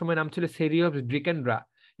 আমাদের সময় নাম ছিল সেরিওপস ড্রিকেনড্রা,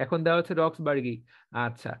 এখন দেওয়া হচ্ছে রক্সবার্গি।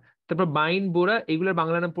 আচ্ছা, তারপর বাইন, বোরা, এগুলোর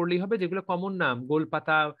বাংলা নাম পড়লেই হবে, যেগুলো কমন নাম,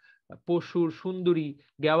 গোলপাতা, পশুর, সুন্দরী,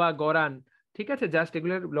 গেওয়া, গরান। ঠিক আছে, জাস্ট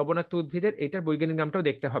এগুলোর লবণাক্ত উদ্ভিদের এটার বৈজ্ঞানিক নামটাও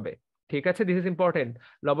দেখতে হবে। ঠিক আছে, দিস ইজ ইম্পর্টেন্ট।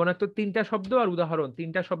 লবণাক্ত 3টা শব্দ আর উদাহরণ,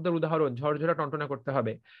 3টা শব্দের উদাহরণ ঝরঝরা টনটনা করতে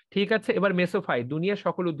হবে। ঠিক আছে, এবার মেসোফাইট, দুনিয়ার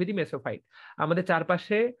সকল উদ্ভিদই মেসোফাইট। আমাদের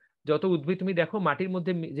চারপাশে যত উদ্ভিদ তুমি দেখো মাটির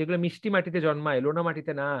মধ্যে, যেগুলো মিষ্টি মাটিতে জন্মায়, লোনা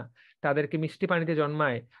মাটিতে না, তাদেরকে মিষ্টি পানিতে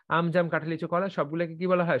জন্মায়, আম জাম কাঁঠাল লিচু কলা, সবগুলোকে কি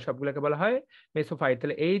বলা হয়? সবগুলোকে বলা হয় মেসোফাইট।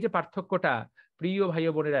 তাহলে এই যে পার্থক্যটা, প্রিয় ভাই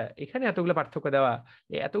ও বোনেরা, এখানে এতগুলো পার্থক্য দেওয়া,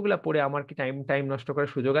 এতগুলা পড়ে আমার কি টাইম টাইম নষ্ট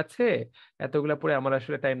করার সুযোগ আছে? এতগুলা পড়ে আমার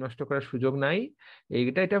আসলে টাইম নষ্ট করার সুযোগ নাই।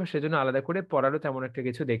 এটা সেজন্য আলাদা করে পড়ারও তেমন একটা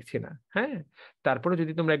কিছু দেখছি না। হ্যাঁ, তারপরে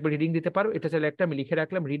যদি তোমরা একবার রিডিং দিতে পারো, এটা চাইলে একটা আমি লিখে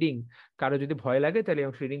রাখলাম রিডিং, কারো যদি ভয় লাগে তাহলে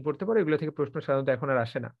অংশ রিডিং পড়তে পারো, এগুলো থেকে প্রশ্ন সাধারণত এখন আর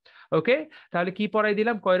আসে না। ওকে, তাহলে কি পড়াই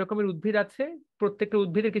দিলাম, কয় রকমের উদ্ভিদ আছে, প্রত্যেকটা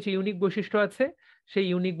উদ্ভিদের কিছু ইউনিক বৈশিষ্ট্য আছে, সেই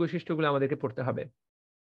ইউনিক বৈশিষ্ট্যগুলো আমাদেরকে পড়তে হবে।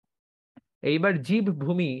 এইবার জীব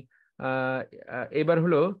ভূমি, এবার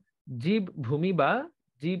হলো জীব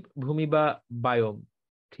ভূমি বা বায়োম।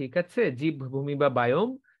 ঠিক আছে, জীব ভূমি বা বায়োম।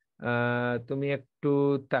 তুমি একটু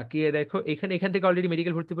তাকিয়ে দেখো, এখান থেকে অলরেডি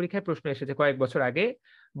মেডিকেল ভর্তি পরীক্ষায় প্রশ্ন এসেছে কয়েক বছর আগে,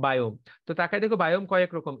 বায়োম। তো তাকায় দেখো, বায়োম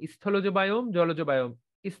কয়েক রকম, স্থলজ বায়োম, জলজ বায়োম।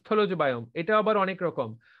 স্থলজ বায়োম এটা আবার অনেক রকম,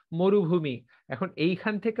 মরুভূমি। এখন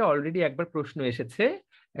এইখান থেকে অলরেডি একবার প্রশ্ন এসেছে,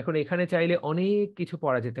 এখন এখানে চাইলে অনেক কিছু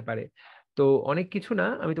পড়া যেতে পারে। তো অনেক কিছু না,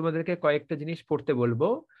 আমি তোমাদেরকে কয়েকটা জিনিস পড়তে বলবো।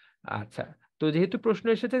 আচ্ছা, তো যেহেতু প্রশ্ন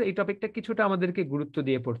এসেছে এই টপিকটা কিছুটা আমাদেরকে গুরুত্ব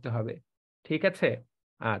দিয়ে পড়তে হবে। ঠিক আছে।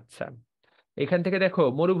 আচ্ছা, এখান থেকে দেখো,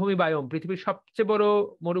 মরুভূমি বায়োম, পৃথিবীর সবচেয়ে বড়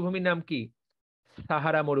মরুভূমির নাম কি?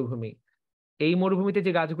 সাহারা মরুভূমি। এই মরুভূমিতে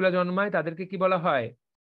যে গাছগুলা জন্মায় তাদেরকে কি বলা হয়?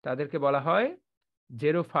 তাদেরকে বলা হয়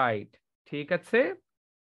জেরোফাইট। ঠিক আছে।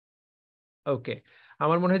 ওকে,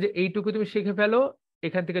 আমার মনে হয় যে এইটুকু তুমি শিখে ফেলো।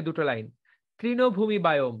 এখান থেকে দুটো লাইন, তৃণভূমি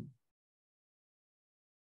বায়োম।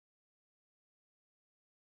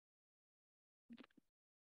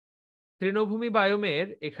 তৃণভূমি বায়োমের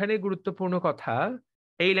এখানে গুরুত্বপূর্ণ কথা,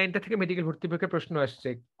 এই লাইনটা থেকে মেডিকেল ভর্তি পরীক্ষায় প্রশ্ন আসছে।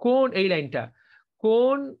 এই লাইনটা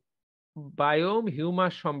কোন বায়োম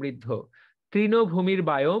হিউমাস সমৃদ্ধ? তৃণভূমির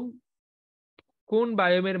বায়োম, কোন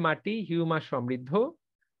বায়োমের মাটি হিউমাস সমৃদ্ধ?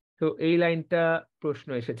 তো এই লাইনটা প্রশ্ন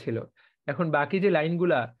এসেছিল। এখন বাকি যে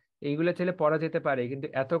লাইনগুলা, এইগুলা চাইলে পড়া যেতে পারে, কিন্তু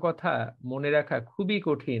এত কথা মনে রাখা খুবই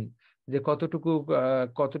কঠিন, যে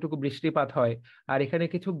কতটুকু বৃষ্টিপাত হয়। আর এখানে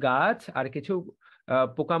কিছু গাছ আর কিছু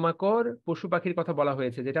পোকামাকড় পশু পাখির কথা বলা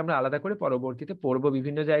হয়েছে, যেটা আমরা আলাদা করে পরবর্তীতে পড়বো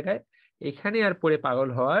বিভিন্ন জায়গায়। এখানে আর পড়ে পাগল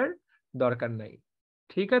হওয়ার দরকার নাই।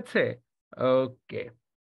 ঠিক আছে। ওকে,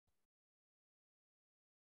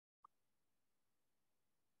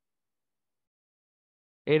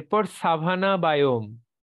 এরপর সাভানা বায়োম।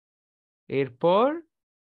 এরপর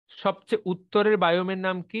সবচেয়ে উত্তরের বায়োমের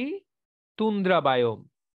নাম কি? Tundra biome.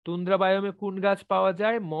 তুন্দ্রা বায়োমে কোন গাছ পাওয়া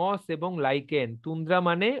যায়? মস এবং লাইকেন। তুন্দ্রা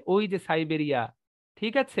মানে ওই যে সাইবেরিয়া।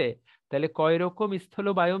 ঠিক আছে, তাহলে কয় রকম স্থল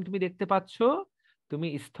বায়োম তুমি দেখতে পাচ্ছ? তুমি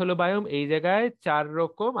স্থল বায়োম এই জায়গায় 4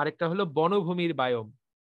 রকম, আরেকটা হলো বনভূমির বায়োম।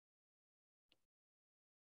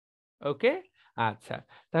 ওকে, আচ্ছা,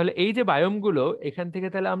 তাহলে এই যে বায়োম গুলো, এখান থেকে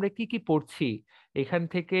তাহলে আমরা কি কি পড়ছি? এখান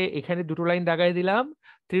থেকে এখানে দুটো লাইন দাগাই দিলাম।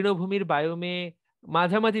 তৃণভূমির বায়োমে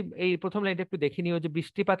মাঝামাঝি, এই প্রথম লাইনটা একটু দেখে নিও যে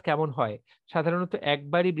বৃষ্টিপাত কেমন হয়। সাধারণত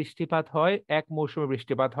একবারই বৃষ্টিপাত হয়, এক মৌসুমে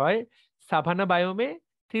বৃষ্টিপাত হয়। সাভানা বায়োমে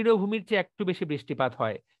তৃণভূমির চেয়ে একটু বেশি বৃষ্টিপাত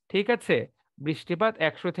হয়। ঠিক আছে, বৃষ্টিপাত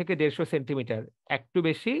 100 থেকে 150 সেন্টিমিটার, একটু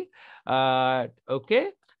বেশি। আহ ওকে,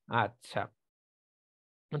 আচ্ছা।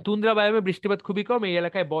 তুন্দ্রা বায়োমে বৃষ্টিপাত খুবই কম, এই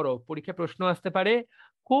এলাকায় বরফ। পরীক্ষায় প্রশ্ন আসতে পারে,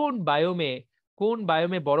 কোন বায়োমে কোন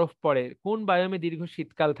বায়োমে বরফ পড়ে, কোন বায়োমে দীর্ঘ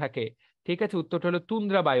শীতকাল থাকে? ঠিক আছে, উত্তরটা হলো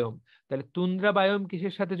তুন্দ্রা বায়োম। তাহলে তুন্দ্রা বায়োম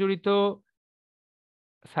কিসের সাথে জড়িত?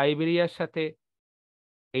 সাইবেরিয়ার সাথে।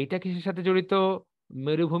 এইটা কিসের সাথে জড়িত?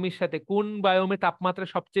 মরুভূমির সাথে। কোন বায়োমে তাপমাত্রা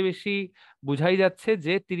সবচেয়ে বেশি? বুঝাই যাচ্ছে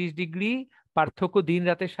যে 30 ডিগ্রি পার্থক্য দিন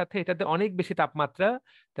রাতের সাথে, এটাতে অনেক বেশি তাপমাত্রা।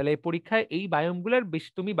 তাহলে এই পরীক্ষায় এই বায়োমগুলোর বেশি,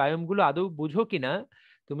 তুমি বায়োমগুলো আদৌ বুঝো কিনা,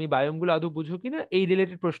 এই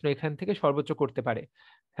রিলেটেড প্রশ্ন এখান থেকে সর্বোচ্চ করতে পারে।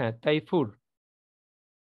 হ্যাঁ, তাইফুর।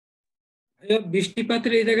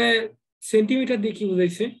 বৃষ্টিপাতের এই জায়গায় সেন্টিমিটার দিয়ে কি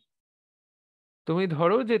বুঝাইছে? তুমি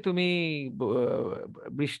ধরো যে তুমি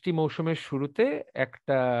বৃষ্টি মৌসুমের শুরুতে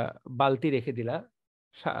একটা বালতি রেখে দিলা,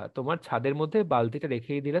 তোমার ছাদের মধ্যে বালতিটা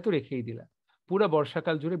রেখেই দিলা, তো রেখেই দিলা। পুরো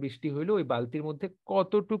বর্ষাকাল জুড়ে বৃষ্টি হইলো, ওই বালতির মধ্যে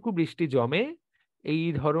কতটুকু বৃষ্টি জমে, এই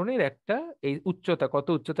ধরনের একটা, এই উচ্চতা, কত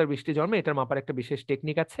উচ্চতার বৃষ্টি জন্মে, এটার মাপার একটা বিশেষ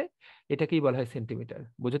টেকনিক আছে। এটাকেই বলা হয় সেন্টিমিটার।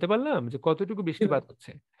 বুঝতে পারলাম যে কতটুকু বৃষ্টিপাত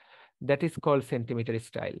হচ্ছে, that is called centimetre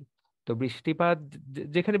style. তো বৃষ্টিপাত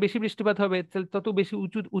যেখানে বেশি বৃষ্টিপাত হবে তত বেশি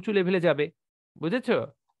উঁচু উঁচু লেভেলে যাবে। বুঝেছো?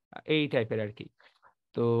 এই টাইপের আর কি।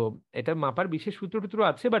 তো এটা মাপার বিশেষ সূত্র টুত্র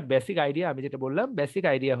আছে, বাট বেসিক আইডিয়া আমি যেটা বললাম, বেসিক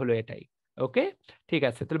আইডিয়া হলো এটাই। ওকে, ঠিক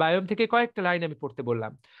আছে, তাহলে বায়োম থেকে কয়েকটা লাইন আমি পড়তে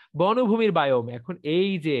বললাম। বনভূমির বায়োম, এখন এই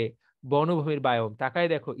যে বনভূমির বায়োম, তাকায়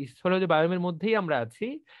দেখো, স্থলজ বায়োমের মধ্যেই আমরা আছি,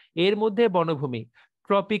 এর মধ্যে বনভূমি,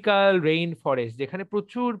 ট্রপিক্যাল রেইন ফরেস্ট, যেখানে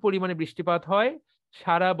প্রচুর পরিমাণে বৃষ্টিপাত হয়,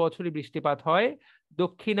 সারা বছরই বৃষ্টিপাত হয়।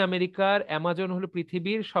 দক্ষিণ আমেরিকার অ্যামাজন হলো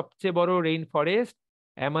পৃথিবীর সবচেয়ে বড় রেইন ফরেস্ট,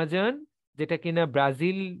 অ্যামাজন, যেটা কিনা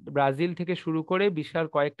ব্রাজিল ব্রাজিল থেকে শুরু করে বিশাল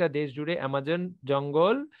কয়েকটা দেশ জুড়ে অ্যামাজন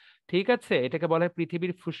জঙ্গল। ঠিক আছে, এটাকে বলা হয়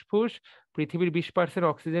পৃথিবীর ফুসফুস। পৃথিবীর 20%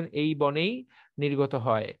 অক্সিজেন এই বনেই নির্গত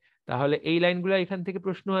হয়। তাহলে এই লাইনগুলো এখান থেকে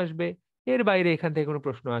প্রশ্ন আসবে, এর বাইরে এখান থেকে কোনো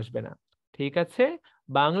প্রশ্ন আসবে না। ঠিক আছে।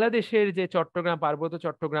 বাংলাদেশের যে চট্টগ্রাম, পার্বত্য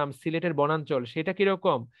চট্টগ্রাম, সিলেটের বনাঞ্চল, সেটা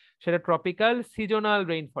কিরকম? সেটা ট্রপিক্যাল সিজনাল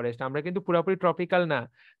রেইন ফরেস্ট, আমরা কিন্তু পুরোপুরি ট্রপিক্যাল না।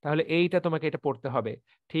 তাহলে এইটা তোমাকে এটা পড়তে হবে।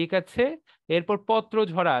 ঠিক আছে। এরপর পত্র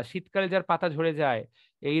ঝরা, শীতকালে যার পাতা ঝরে যায়,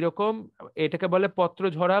 এইরকম, এটাকে বলে পত্র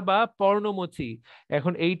ঝরা বা পর্ণমোচী।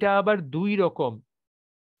 এখন এইটা আবার দুই রকম।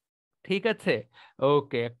 ঠিক আছে।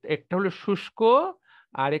 ওকে, একটা হলো শুষ্ক,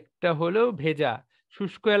 আর একটা হলো ভেজা।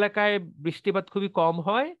 শুষ্ক এলাকায় বৃষ্টিপাত খুবই কম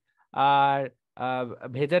হয়, আর আহ,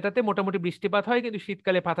 ভেজাটাতে মোটামুটি বৃষ্টিপাত হয় কিন্তু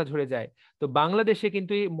শীতকালে পাতা ঝরে যায়। তো বাংলাদেশে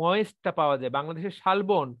কিন্তু এই ময়েস্টটা পাওয়া যায়, বাংলাদেশের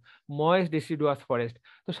শালবন, ময়েস্ট ডিসিডুয়াস ফরেস্ট।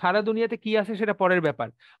 তো সারা দুনিয়াতে কি আছে সেটা পরের ব্যাপার,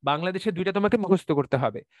 বাংলাদেশে দুইটা তোমাকে মুখস্থ করতে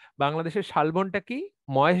হবে। বাংলাদেশের শালবনটা কি?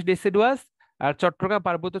 ময়েস্ট ডিসিডুয়াস। আর চট্টগ্রাম,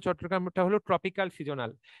 পার্বত্য চট্টগ্রামটা হলো ট্রপিক্যাল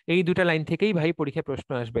সিজনাল। এই দুটা লাইন থেকেই ভাই পরীক্ষায় প্রশ্ন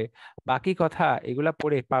আসবে। বাকি কথা এগুলা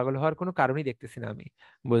পড়ে পাগল হওয়ার কোনো কারণই দেখতেছি না আমি।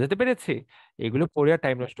 বুঝতে পেরেছি? এগুলো পড়ে আর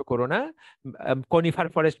টাইম নষ্ট করো না। কনিফার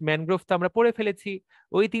ফরেস্ট, ম্যানগ্রোভ তো আমরা পড়ে ফেলেছি।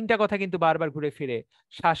 ওই তিনটা কথা কিন্তু বারবার ঘুরে ফিরে,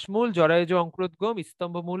 শ্বাসমূল, জরায়ুজ, অঙ্কুরোদ্গম,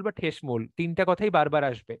 স্তম্ভমূল বা ঠেসমূল, তিনটা কথাই বারবার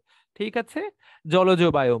আসবে। ঠিক আছে। জলজ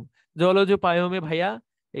বায়ম, জলজ বায়মে ভাইয়া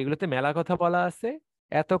এগুলোতে মেলা কথা বলা আছে।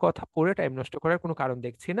 এত কথা পড়ে টাইম নষ্ট করার কোনো কারণ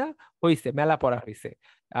দেখছি না। হইছে, মেলা পড়া হইছে।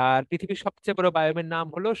 আর পৃথিবীর সবচেয়ে বড় বায়োমের নাম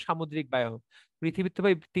হলো সামুদ্রিক বায়োম। পৃথিবীর তো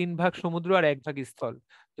ভাই 3 ভাগ সমুদ্র আর 1 ভাগ স্থল।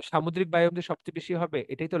 তো সামুদ্রিক বায়োম যে সবচেয়ে বেশি হবে,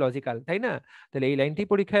 এটাই তো লজিক্যাল, তাই না? তাহলে এই লাইনটি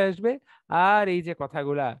পরীক্ষায় আসবে। আর এই যে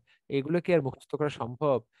কথাগুলা, এগুলো কি আর মুখস্থ করা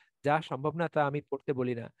সম্ভব? যা সম্ভব না তা আমি পড়তে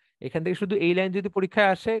বলি না। এখান থেকে শুধু এই লাইন যদি পরীক্ষায়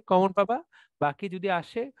আসে কমন পাবা, বাকি যদি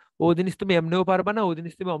আসে ও জিনিস তুমি এমনিও পারবা না, ও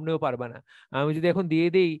জিনিস তুমি অমনিও পারবা না। আমি যদি এখন দিয়ে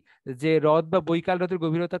দেই যে হ্রদ বা বৈকাল হ্রদের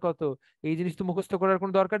গভীরতা কত, এই জিনিস তো মুখস্থ করার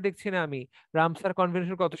কোনো দরকার দেখছি না আমি। রামসার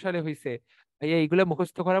কনভেনশন কত সালে হয়েছে? ভাইয়া এইগুলা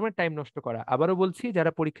মুখস্থ করা মানে টাইম নষ্ট করা। আবারও বলছি,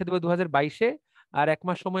 যারা পরীক্ষা দেবে 2022-এ, আর 1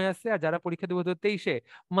 মাস সময় আছে, আর যারা পরীক্ষা দেবে 2023-এ,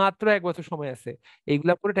 মাত্র 1 বছর সময় আছে।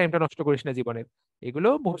 এইগুলা পরে টাইমটা নষ্ট করিস না জীবনের। এগুলো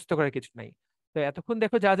মুখস্থ করার কিছু নাই। তো এতক্ষণ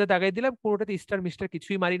দেখো যা যা দাগাই দিলাম, কোনোটাতে স্টার মিস্টার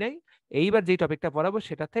কিছুই মারি নাই। এইবার যে টপিকটা পড়াবো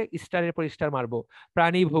সেটাতে স্টারের পর স্টার মারবো।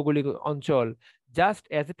 প্রাণী ভৌগোলিক অঞ্চল, just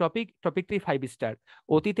as a topic, টপিকটাই 5 star.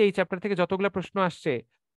 অতীতে এই চ্যাপ্টার থেকে যতগুলো প্রশ্ন আসছে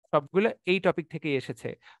সবগুলো এই টপিক থেকেই এসেছে।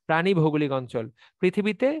 প্রাণী ভৌগোলিক অঞ্চল,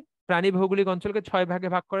 পৃথিবীতে প্রাণী ভৌগোলিক অঞ্চলকে 6 ভাগে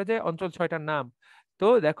ভাগ করা যায়, অঞ্চল 6টার নাম। তো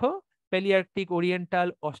দেখো, প্যালিয়ার্কটিক, ওরিয়েন্টাল,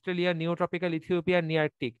 অস্ট্রেলিয়া, নিওট্রপিক্যাল, ইথিওপিয়া,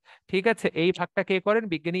 নিয়ার্কটিক। ঠিক আছে, এই ভাগটা কে করেন?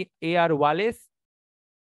 বিজ্ঞানী আর ওয়ালেস।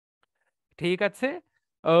 ঠিক আছে।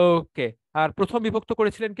 ওকে। আর প্রথম বিভক্ত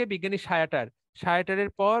করেছিলেন কে? বিজ্ঞানী শায়াটার। শায়াটারের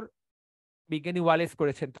পর বিজ্ঞানী ওয়ালেস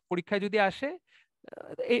করেছেন। তো পরীক্ষায় যদি আসে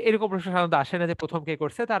এরকম প্রশ্ন সাধারণত আসে না যে প্রথম কে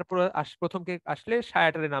করছে, তারপর প্রথম কে আসলে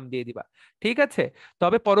সায়াটারের নাম দিয়ে দিবা। ঠিক আছে।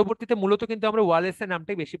 তবে পরবর্তীতে মূলত কিন্তু আমরা ওয়ালেসের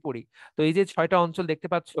নামটাই বেশি পড়ি। তো এই যে 6টা অঞ্চল দেখতে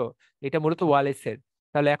পাচ্ছ, এটা মূলত ওয়ালেসের।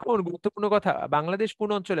 তাহলে এখন গুরুত্বপূর্ণ কথা, বাংলাদেশ কোন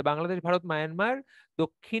অঞ্চলে? বাংলাদেশ, ভারত, মায়ানমার,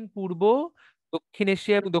 দক্ষিণ পূর্ব, দক্ষিণ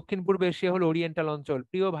এশিয়া এবং দক্ষিণ পূর্ব এশিয়া হলো ওরিয়েন্টাল অঞ্চল।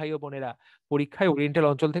 প্রিয় ভাই ও বোনেরা, পরীক্ষায় ওরিয়েন্টাল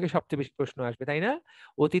অঞ্চল থেকে সবচেয়ে বেশি প্রশ্ন আসবে, তাই না?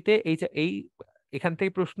 অতীতে এই এখান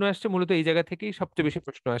থেকে প্রশ্ন আসছে, মূলত এই জায়গা থেকেই সবচেয়ে বেশি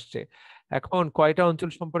প্রশ্ন আসছে। এখন কয়টা অঞ্চল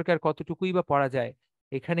সম্পর্কে আর কতটুকুই বা পড়া যায়?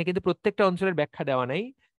 এখানে কিন্তু প্রত্যেকটা অঞ্চলের ব্যাখ্যা দেওয়া নাই।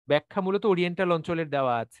 ব্যাখ্যা মূলত ওরিয়েন্টাল অঞ্চলের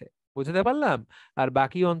দেওয়া আছে। বুঝতে পারলাম? আর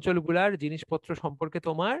বাকি অঞ্চলগুলার জিনিসপত্র সম্পর্কে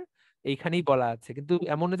তোমার এইখানেই বলা আছে, কিন্তু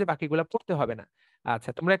এমন না যে বাকিগুলা পড়তে হবে না।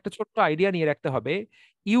 আচ্ছা, তোমরা একটা ছোট্ট আইডিয়া নিয়ে রাখতে হবে।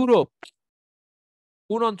 ইউরোপ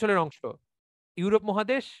কোন অঞ্চলের অংশ? ইউরোপ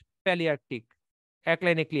মহাদেশ, প্যালিয়ার্কটিক, এক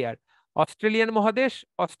লাইনে ক্লিয়ার। অস্ট্রেলিয়ান মহাদেশ,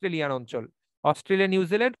 অস্ট্রেলিয়ান অঞ্চল। অস্ট্রেলিয়া,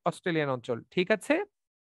 নিউজিল্যান্ড, অস্ট্রেলিয়ান অঞ্চল। ঠিক আছে।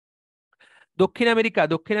 দক্ষিণ আমেরিকা,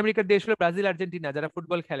 দক্ষিণ আমেরিকার দেশ হলো ব্রাজিল, আর্জেন্টিনা, যারা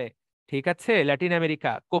ফুটবল খেলে। ঠিক আছে। ল্যাটিন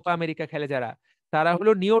আমেরিকা, কোপা আমেরিকা খেলে যারা, তারা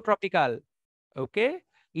হলো নিও ট্রপিক্যাল। ওকে।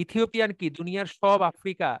 ইথিওপিয়ান কি? দুনিয়ার সব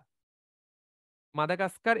আফ্রিকা,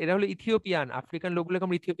 মাদাগাস্কার, এরা হলো ইথিওপিয়ান। আফ্রিকান লোকগুলোকে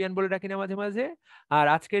আমরা ইথিওপিয়ান বলে রাখি না মাঝে মাঝে? আর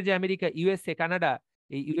আজকের যে আমেরিকা, ইউএসএ, কানাডা,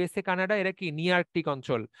 এই ইউএসএ কানাডা এরা কি? নিয়ে আর্কটিক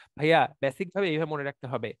অঞ্চল। ভাইয়া বেসিক ভাবে এইভাবে মনে রাখতে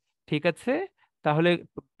হবে। ঠিক আছে। তাহলে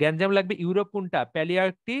গ্যাঞ্জাম লাগবে, ইউরোপ কোনটা?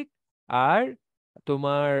 প্যালিআর্কটিক। আর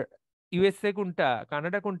তোমার ইউএসএ কোনটা?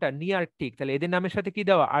 কানাডা কোনটা? নিয়ে আর্কটিক। তাহলে এদের নামের সাথে কি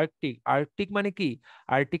দেওয়া? আর্কটিক। আর্কটিক মানে কি?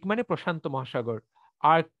 আর্কটিক মানে প্রশান্ত মহাসাগর,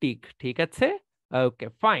 আর্কটিক। ঠিক আছে। ওকে,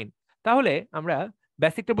 ফাইন। তাহলে আমরা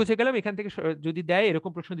বেসিকটা বুঝে গেলাম। এখান থেকে যদি দেয়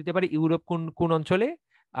এরকম প্রশ্ন দিতে পারে, ইউরোপ কোন কোন অঞ্চলে।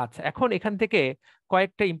 আচ্ছা, এখন এখান থেকে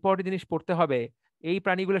কয়েকটা ইম্পর্টেন্ট জিনিস পড়তে হবে। এই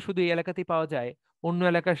প্রাণীগুলো শুধু এই এলাকাতেই পাওয়া যায়, অন্য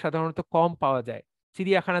এলাকায় সাধারণত কম পাওয়া যায়।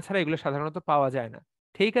 চিড়িয়াখানা ছাড়া এগুলো সাধারণত পাওয়া যায় না।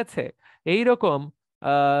 ঠিক আছে। এইরকম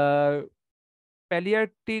আহ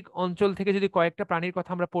প্যালিয়ার্কটিক অঞ্চল থেকে যদি কয়েকটা প্রাণীর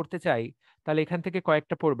কথা আমরা পড়তে চাই, তাহলে এখান থেকে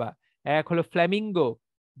কয়েকটা পড়বা। এক হলো ফ্ল্যামিঙ্গো,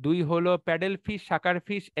 দুই হলো pedal fish, শাকার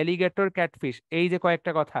fish, alligator, catfish, এই যে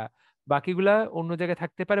কয়েকটা কথা। বাকিগুলা অন্য জায়গায়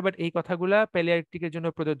থাকতে পারে, বাট এই কথাগুলা প্যালিয়ার্কটিকের জন্য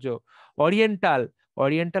প্রযোজ্য। অরিয়েন্টাল,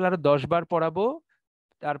 অরিয়েন্টাল আরো 10 বার পড়াবো।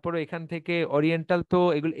 তারপরে এখান থেকে অরিয়েন্টাল তো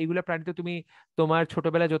এগুলো এগুলা প্রাণী তো তুমি তোমার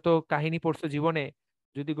ছোটবেলায় যত কাহিনী পড়ছো জীবনে,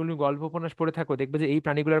 যদি কোনো গল্প উপন্যাস পড়ে থাকো দেখবে যে এই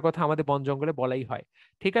প্রাণীগুলোর কথা আমাদের বন জঙ্গলে বলাই হয়।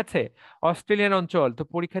 ঠিক আছে। অস্ট্রেলিয়ান অঞ্চল তো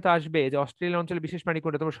পরীক্ষাতে আসবে যে অস্ট্রেলিয়ান অঞ্চলে বিশেষ প্রাণী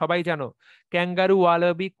কোনটা, তোমরা সবাই জানো। ক্যাঙ্গারু,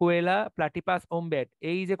 ওয়ালাবি, কোয়েলা, প্লাটিপাস, ওমব্যাট,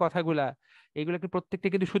 এই যে কথাগুলা, এগুলো কি প্রত্যেকটা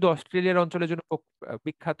কিন্তু শুধু অস্ট্রেলিয়ার অঞ্চলের জন্য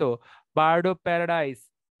বিখ্যাত। বার্ড অফ প্যারাডাইস,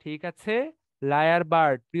 ঠিক আছে। লায়ার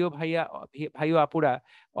বার্ড, প্রিয় ভাইয়া, ভাইও আপুরা,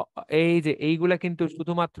 এই যে এইগুলা কিন্তু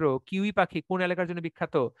শুধুমাত্র কিউই পাখি কোন এলাকার জন্য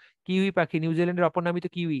বিখ্যাত? কিউই পাখি, নিউজিল্যান্ডের অপর নামই তো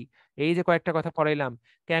কিউই। এই যে কয়েকটা কথা পড়াইলাম,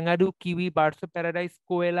 kangaroo, kiwi, birds of paradise,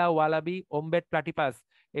 কোয়েলা, ওয়ালাবি, ওমবেট, platypus,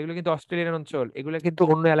 এগুলো কিন্তু অস্ট্রেলিয়ান অঞ্চল, এগুলো কিন্তু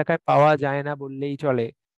অন্য এলাকায় পাওয়া যায় না বললেই চলে।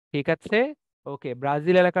 ঠিক আছে। ওকে,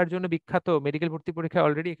 ব্রাজিল এলাকার জন্য বিখ্যাত, মেডিকেল ভর্তি পরীক্ষা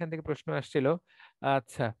অলরেডি এখান থেকে প্রশ্ন আসছিল।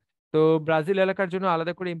 আচ্ছা, তো ব্রাজিল এলাকার জন্য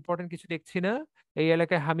আলাদা করে ইম্পর্টেন্ট কিছু দেখছি না। এই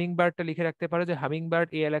এলাকায় হামিং বার্ডটা লিখে রাখতে পারো যে হামিং বার্ড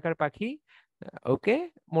এই এলাকার পাখি। ওকে,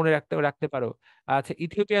 মনে রাখতে রাখতে পারো। আচ্ছা,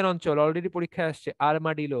 ইথিওপিয়ান অঞ্চল অলরেডি পরীক্ষায় আসছে,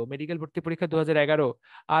 আরমাডিলো, মেডিকেল ভর্তি পরীক্ষা 2011।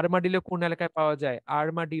 আরমাডিলো কোন এলাকায় পাওয়া যায়?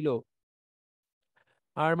 আরমাডিলো,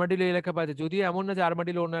 আর্মাডিলো এলাকা পাওয়া যায়, যদিও এমন না যে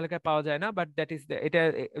আর্মাডিলো অন্য এলাকায় পাওয়া যায় না, বাট দ্যাট ইজ এটা,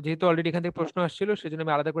 যেহেতু অলরেডি এখান থেকে প্রশ্ন আসছিল সেজন্য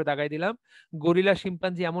আমি আলাদা করে দাগাই দিলাম। গরিলা,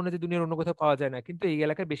 শিম্পাঞ্জি এমন না যে দুনিয়ার অন্য কোথাও পাওয়া যায় না, কিন্তু এই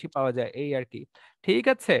এলাকায় বেশি পাওয়া যায়, এই আর কি। ঠিক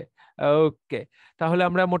আছে। ওকে, তাহলে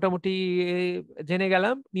আমরা মোটামুটি জেনে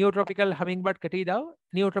গেলাম। নিওট্রপিক্যাল হামিংবার্ড কেটেই দাও,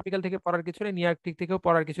 নিওট্রপিক্যাল থেকে পড়ার কিছু নেই, নিয়ার্কটিক থেকেও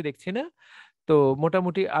পড়ার কিছু দেখছি না। তো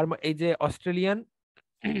মোটামুটি আর এই যে অস্ট্রেলিয়ান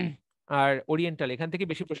আর ওরিয়েন্টাল, এখান থেকে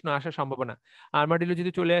বেশি প্রশ্ন আসার সম্ভাবনা। আর্মাডিলো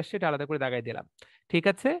যদি চলে আসছে এটা আলাদা করে দাগাই দিলাম। ঠিক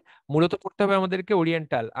আছে। মূলত পড়তে হবে আমাদেরকে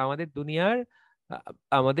ওরিয়েন্টাল, আমাদের দুনিয়ার আ-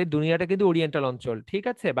 আমাদের দুনিয়াটা কিন্তু ওরিয়েন্টাল অঞ্চল, ঠিক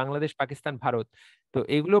আছে, বাংলাদেশ, পাকিস্তান, ভারত। তো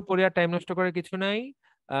এগুলো পড়ে আর টাইম নষ্ট করার কিছু নাই।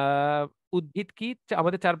 উদ্ভিদ কি,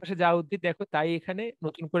 আমাদের চারপাশে যা উদ্ভিদ দেখো তাই এখানে,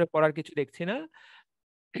 নতুন করে পড়ার কিছু দেখছি না।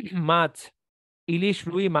 মাছ, ইলিশ,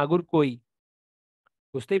 রুই, মাগুর, কই,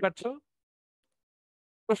 বুঝতেই পারছো।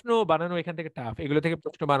 প্রশ্ন বানানো এখান থেকে টাফ, এগুলো থেকে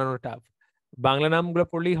প্রশ্ন বানানো টাফ। বাংলা নামগুলো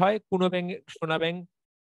পড়লেই হয়, কুনো ব্যাং, সোনা ব্যাং,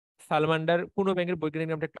 সালমান্ডার, কুনো ব্যাঙের বৈজ্ঞানিক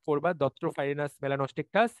নামটা একটু পড়বা, দত্রোফাইনাস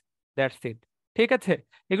মেলানোস্টিকটাস, দ্যাটস ইট। ঠিক আছে।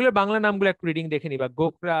 এগুলো বাংলা নামগুলো একটু রিডিং দেখে নিবা,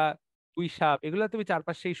 গোকরা, পুঁই সাপ, এগুলো তুমি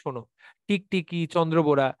চারপাশেই শোনো। টিকটিকি,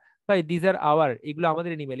 চন্দ্রবোরা, ভাই দিজ আর আওয়ার, এগুলো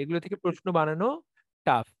আমাদের এনিমেল, এগুলো থেকে প্রশ্ন বানানো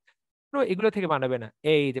টাফ। এগুলো থেকে বানাবে না,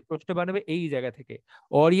 এই যে প্রশ্ন বানাবে এই জায়গা থেকে।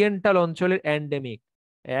 ওরিয়েন্টাল অঞ্চলের এন্ডেমিক,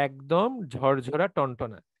 একদম ঝরঝরা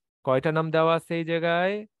টনটনা। কয়টা নাম দেওয়া আছে এই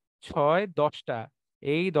জায়গায়? 6, 10টা।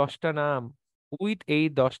 এই 10টা নাম, উইথ এই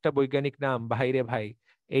 10টা বৈজ্ঞানিক নাম, ভাইরে ভাই,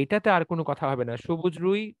 এইটাতে আর কোনো কথা হবে না। সবুজ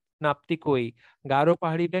রুই, নাপ্তি কই, গারো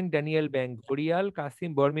পাহাড়ি ব্যাং, ড্যানিয়েল ব্যাং, ঘড়িয়াল, কাসিম,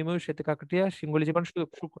 বর্মিময়ূর, শ্বেত কাকটিয়া, সিংহলী জীবন,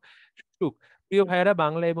 সুখ। প্রিয় ভাইয়েরা,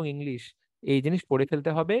 বাংলা এবং ইংলিশ এই জিনিস পড়ে ফেলতে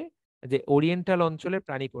হবে যে ওরিয়েন্টাল অঞ্চলের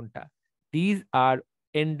প্রাণী কোনটা। দিজ আর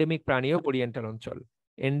এন্ডেমিক প্রাণী অফ ওরিয়েন্টাল অঞ্চল।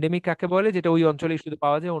 এন্ডেমিক কাকে বলে? যেটা ওই অঞ্চলে শুধু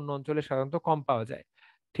পাওয়া যায়, অন্য অঞ্চলে সাধারণত কম পাওয়া যায়।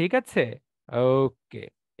 ঠিক আছে। ওকে।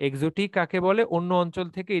 এক্সোটিক কাকে বলে? অন্য অঞ্চল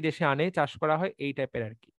থেকে এই দেশে আনে, চাষ করা হয়, এই টাইপের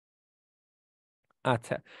আর কি।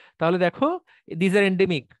 আচ্ছা, তাহলে দেখো, দিজ আর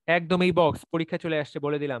এন্ডেমিক, একদম এই বক্স পরীক্ষা চলে আসছে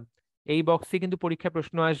বলে দিলাম। এই বক্সে কিন্তু পরীক্ষা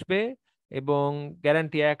প্রশ্ন আসবে, এবং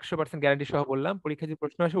গ্যারান্টি, 100% গ্যারান্টি সহ বললাম, পরীক্ষা যে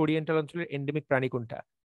প্রশ্ন আসে ওরিয়েন্টাল অঞ্চলের এন্ডেমিক প্রাণী কোনটা।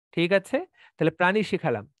 ঠিক আছে। তাহলে প্রাণী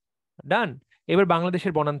শিখালাম, ডান। এবার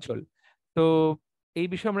বাংলাদেশের বনাঞ্চল। তো এই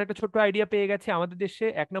বিষয়ে আমরা একটা ছোট্ট আইডিয়া পেয়ে গেছি। আমাদের দেশে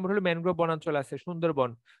 1 নম্বর হলো ম্যানগ্রোভ বনাঞ্চল আছে, সুন্দরবন।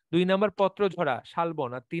 2 নম্বর পত্রঝরা, শালবন।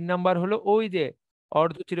 আর 3 নম্বর হলো ওই যে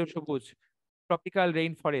অর্ধ চিরসবুজ, tropical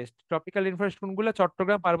rain forest. Tropical rain forest কোনগুলো?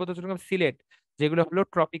 চট্টগ্রাম, পার্বত্য চট্টগ্রাম, সিলেট, যেগুলো হলো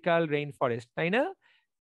ট্রপিক্যাল রেইন ফরেস্ট, তাই না?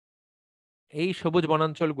 এই সবুজ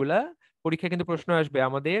বনাঞ্চল গুলা পরীক্ষায় কিন্তু প্রশ্ন আসবে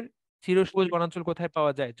আমাদের। চিরসবুজ বনাঞ্চল কোথায়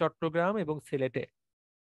পাওয়া যায়? চট্টগ্রাম এবং সিলেটে।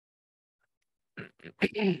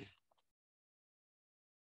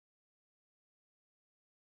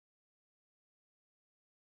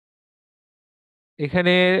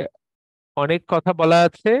 এখানে অনেক কথা বলা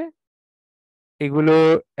আছে, এগুলো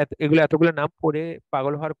এগুলো এতগুলো নাম পড়ে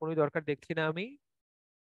পাগল হওয়ার কোনো দরকার দেখছি না আমি।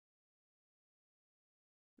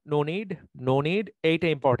 নো নিড, নো নিড, এইটা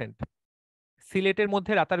ইম্পর্টেন্ট। সিলেটের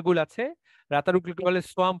মধ্যে রাতারগুল আছে, রাতারগুলকে বলে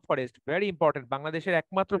সোয়াম্প ফরেস্ট, ভেরি ইম্পর্টেন্ট। বাংলাদেশের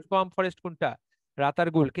একমাত্র সোয়াম্প ফরেস্ট কোনটা?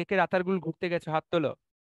 রাতারগুল। কে কে রাতারগুল ঘুরতে গেছো? হাত তোলো।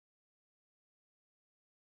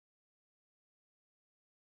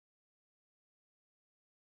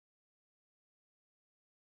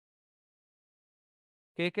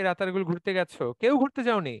 কে কে রাতারগুল ঘুরতে গেছো? কেউ ঘুরতে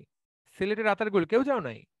যাওনি? সিলেটের রাতারগুল কেউ যাও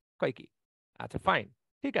নাই? কয় কি? আচ্ছা, ফাইন,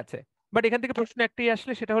 ঠিক আছে। বাট এখান থেকে প্রশ্ন একটাই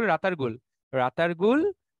আসলে, সেটা হলো রাতারগুল। রাতারগুল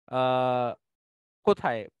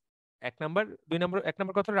কোথায়? 1 নম্বর, 2 নম্বর, 1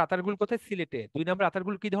 নম্বর কথা হলো রাতারগুল কোথায়? সিলেটে। 2 নম্বর,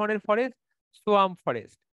 রাতারগুল কি ধরনের forest? Swamp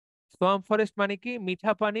forest. Swamp forest মানে কি?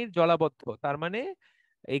 মিঠা পানির জলাবদ্ধ, তার মানে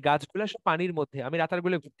এই গাছগুলো সব পানির মধ্যে। আমি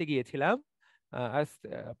রাতারগুলে ঘুরতে গিয়েছিলাম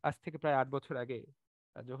আজ থেকে প্রায় 8 বছর আগে,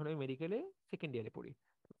 যখন আমি মেডিকেলে সেকেন্ড ইয়ারে পড়ি,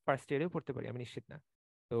 ফার্স্ট ইয়ারেও পড়তে পারি আমি নিশ্চিত না।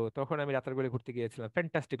 তো তখন আমি রাতারগুলে ঘুরতে গিয়েছিলাম,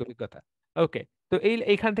 ফ্যান্টাস্টিক অভিজ্ঞতা। ওকে, তো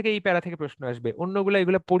এইখান থেকে এই প্যারা থেকে প্রশ্ন আসবে। অন্যগুলা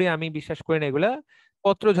এগুলা পড়ে আমি বিশ্বাস করি না। এগুলা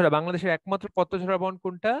পত্রঝরা, বাংলাদেশের একমাত্র পত্রঝরা বন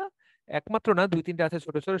কোনটা? একমাত্র না, দুই তিনটা আছে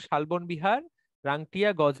ছোট ছোট, শালবন বিহার, রাংটিয়া,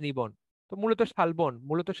 গজনী বন। তো মূলত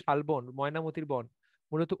শালবন ময়নামতির বন,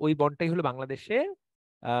 মূলত ওই বনটাই হলো বাংলাদেশের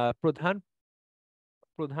প্রধান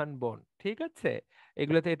প্রধান বন। ঠিক আছে,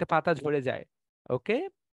 এগুলোতে এটা পাতা ঝরে যায়। ওকে,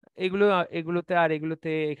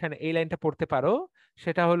 এগুলোতে এখানে এই লাইনটা পড়তে পারো।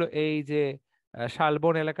 সেটা হলো এই যে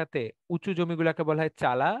শালবন এলাকাতে উঁচু জমিগুলোকে বলা হয়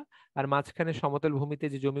চালা, আর মাঝখানে সমতল ভূমিতে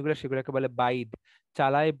যে জমিগুলো সেগুলোকে বলে বাইদ।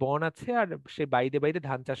 চালায় বন আছে, আর সে বাইদে বাইদে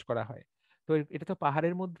ধান চাষ করা হয়। তো এটা তো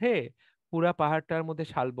পাহাড়ের মধ্যে, পুরা পাহাড়টার মধ্যে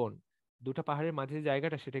শালবন, দুটো পাহাড়ের মাঝে যে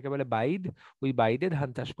জায়গাটা সেটাকে বলে বাইদ। ওই বাইদে ধান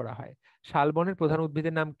চাষ করা হয়। শালবনের প্রধান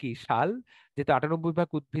উদ্ভিদের নাম কি? শাল। যেহেতু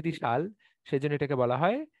 98% উদ্ভিদই শাল, সেজন্য এটাকে বলা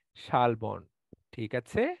হয় শালবন। ঠিক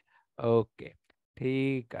আছে, ওকে,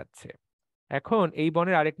 ঠিক আছে। এখন এই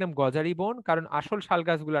বনের আরেক নাম গজারি বন, কারণ আসল শাল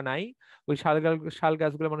গাছগুলা নাই। ওই শাল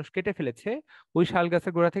গাছগুলো মানুষ কেটে ফেলেছে, ওই শাল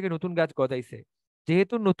গাছের গোড়া থেকে নতুন গাছ গজাইছে।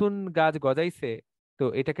 যেহেতু নতুন গাছ গজাইছে, তো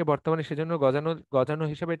এটাকে বর্তমানে সেজন্য গজানো গজানো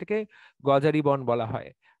হিসেবে এটাকে গজারি বন বলা হয়।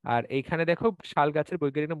 আর এইখানে দেখো, শাল গাছের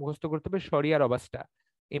বৈজ্ঞানিক নাম মুখস্থ করতে হবে, শরিয়া রবাস্টা।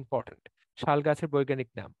 ইম্পর্টেন্ট। শাল গাছের বৈজ্ঞানিক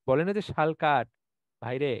নাম, বলে না যে শাল কাঠ,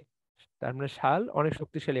 ভাইরে, তার মানে শাল অনেক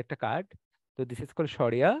শক্তিশালী একটা কাঠ। তো দিস ইজ কল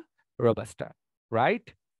শরিয়া রোবাস্টা, রাইট?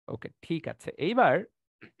 ওকে, ঠিক আছে। এইবার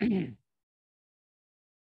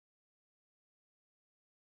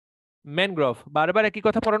ম্যানগ্রোভ, বারবার একই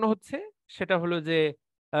কথা পড়ানো হচ্ছে। সেটা হলো যে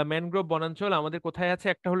ম্যানগ্রোভ বনাঞ্চল আমাদের কোথায় আছে?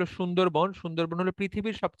 একটা হলো সুন্দরবন। সুন্দরবন হলো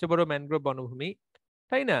পৃথিবীর সবচেয়ে বড় ম্যানগ্রোভ বনভূমি,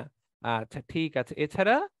 তাই না? আচ্ছা, ঠিক আছে।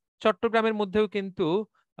 এছাড়া চট্টগ্রামের মধ্যেও কিন্তু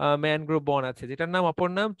ম্যানগ্রোভ বন আছে, যেটার নাম অপর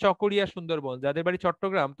নাম চকরিয়া সুন্দরবন। যাদের বাড়ি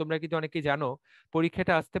চট্টগ্রাম, তোমরা কিন্তু অনেকেই জানো,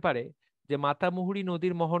 পরীক্ষাটা আসতে পারে যে মাতামুহুরী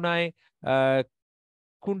নদীর মোহনায় আহ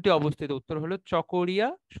কোনটি অবস্থিত? উত্তর হলো চকরিয়া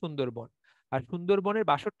সুন্দরবন। আর সুন্দরবনের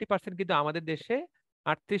 62% কিন্তু আমাদের দেশে,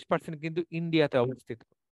 38% কিন্তু ইন্ডিয়াতে অবস্থিত।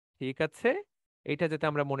 ঠিক আছে, এটা যাতে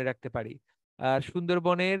আমরা মনে রাখতে পারি। আর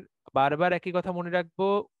সুন্দরবনের, বারবার একই কথা মনে রাখবো,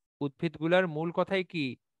 উদ্ভিদগুলার মূল কথাই কি?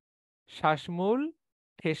 শ্বাসমূল,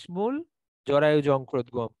 ঠেসমূল, জরায়ু,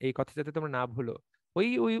 যঙ্ত্রোদ্গম। এই কথা যাতে তোমরা না ভুলো।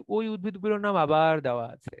 ওই উদ্ভিদগুলোর নাম আবার দেওয়া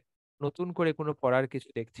আছে। নতুন করে কোনো পড়ার কিছু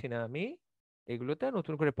দেখছি না আমি, এগুলোতে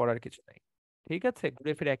নতুন করে পড়ার কিছু নাই। ঠিক আছে,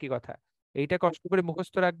 ঘুরে ফিরে একই কথা। এইটা কষ্ট করে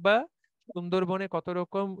মুখস্থ রাখবা। সুন্দরবনে কত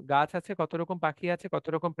রকম গাছ আছে, কত রকম পাখি আছে, কত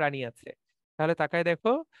রকম প্রাণী আছে। তাহলে তাকায়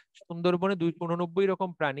দেখো, সুন্দরবনে 289 রকম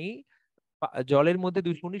প্রাণী, জলের মধ্যে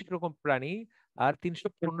 219 রকম প্রাণী, আর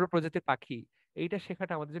 315 প্রজাতির পাখি। এইটা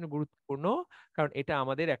শেখাটা আমাদের জন্য গুরুত্বপূর্ণ, কারণ এটা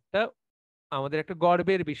আমাদের একটা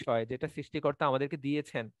গর্বের বিষয়, যেটা সৃষ্টিকর্তা আমাদেরকে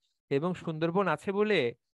দিয়েছেন। এবং সুন্দরবন আছে বলে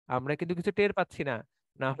আমরা কিন্তু কিছু টের পাচ্ছি না।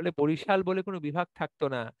 না হলে বরিশাল বলে কোনো বিভাগ থাকতো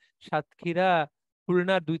না, সাতক্ষীরা,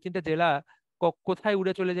 খুলনার দুই তিনটা জেলা কোথায়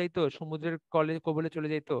উড়ে চলে যাইতো, সমুদ্রের কবলে চলে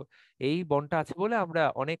যাইতো। এই বনটা আছে বলে আমরা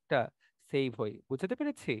অনেকটা সেভ হই। বুঝতে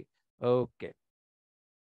পেরেছি? ওকে।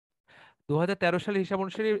 2013 সালের হিসাব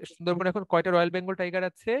অনুসারে সুন্দরবনে এখন কয়টা রয়্যাল বেঙ্গল টাইগার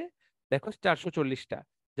আছে? দেখো, 440টা।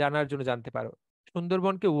 জানার জন্য জানতে পারো।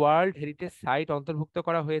 সুন্দরবনকে ওয়ার্ল্ড হেরিটেজ সাইট অন্তর্ভুক্ত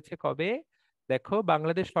করা হয়েছে কবে? দেখো,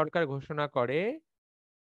 বাংলাদেশ সরকার ঘোষণা করে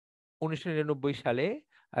 1999 সালে,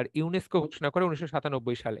 আর ইউনেস্কো ঘোষণা করে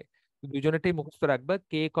 1997 সালে। দুজনেরটাই মুখস্থ রাখবা,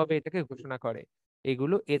 কে কবে এটাকে ঘোষণা করে।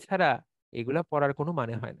 এছাড়া এগুলা পড়ার কোনো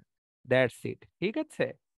মানে হয় না। That's it. ঠিক আছে,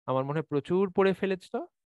 আমার মনে হয় প্রচুর পড়ে ফেলেছো,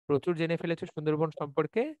 প্রচুর জেনে ফেলেছো সুন্দরবন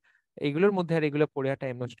সম্পর্কে। এইগুলোর মধ্যে আর এগুলো পড়ে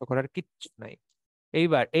টাইম নষ্ট করার কিচ্ছু নাই।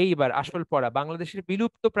 এইবার আসল পড়া, বাংলাদেশের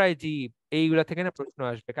বিলুপ্ত প্রায় জীব, এইগুলা থেকে না প্রশ্ন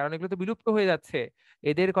আসবে, কারণ এগুলো তো বিলুপ্ত হয়ে যাচ্ছে।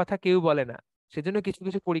 এদের কথা কেউ বলে না, সেজন্য কিছু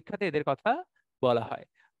কিছু পরীক্ষাতে এদের কথা বলা হয়।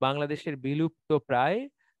 বাংলাদেশের বিলুপ্ত প্রায়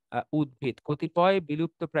কতিপয়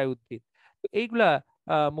বিলুপ্ত প্রায় উদ্ভিদ। তো এইগুলা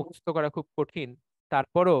মুখস্থ করা খুব কঠিন।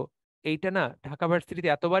 তারপরও এইটা না, ঢাকা ভার্সিটিতে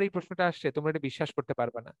এতবার এই প্রশ্নটা আসছে, তোমরা এটা বিশ্বাস করতে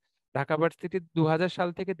পারবে না। ঢাকা ভার্সিটি 2000 সাল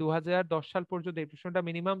থেকে 2010 সাল পর্যন্ত এই প্রশ্নটা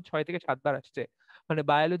মিনিমাম 6 থেকে 7 বার আসছে। মানে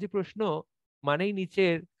বায়োলজি প্রশ্ন মানেই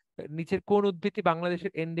নিচের নিচের কোন উদ্ভিদটি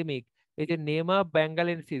বাংলাদেশের এন্ডেমিক, এই যে নেমা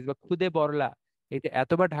ব্যাঙ্গালেন্সিস বা খুদে বরলা, এটা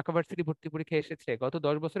এতবার ঢাকা ভার্সিটি ভর্তি পরীক্ষা এসেছে। গত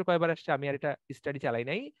 10 বছরে কয়বার আসছে আমি আর এটা স্টাডি চালাই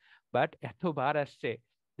নাই, বাট এতবার আসছে।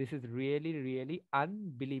 This is really really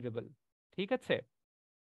unbelievable. ঠিক আছে,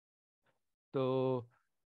 তো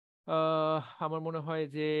আমার মনে হয়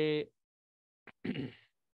যে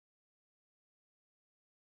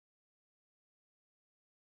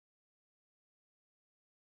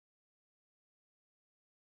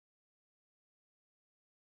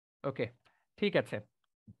ওকে, ঠিক আছে।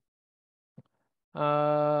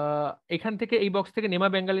 এখান থেকে এই বক্স থেকে নেমা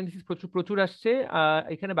বেঙ্গালেন্সিস প্রচুর প্রচুর আসছে।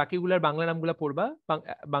 এখানে বাকিগুলার বাংলা নামগুলো পড়বা,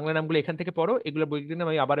 বাংলা নামগুলো এখান থেকে পড়ো, এগুলো বৈজ্ঞানিক নাম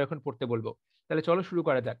আমি আবার এখন পড়তে বলবো। তাহলে চলো শুরু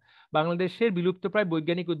করা যাক। বাংলাদেশের বিলুপ্তপ্রায়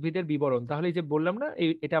বৈজ্ঞানিক উদ্ভিদের বিবরণ, তাহলে এই যে বললাম না,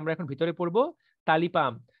 এটা আমরা এখন ভিতরে পড়বো।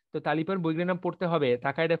 তালিপাম, তো তালিপাম বৈজ্ঞানিক নাম পড়তে হবে,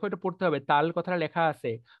 তাকায় দেখো এটা পড়তে হবে, তাল কথাটা লেখা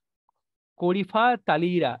আছে, করিফা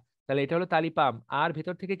তালিরা, তাহলে এটা হলো তালিপাম, আর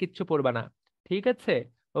ভেতর থেকে কিচ্ছু পড়বা না। ঠিক আছে,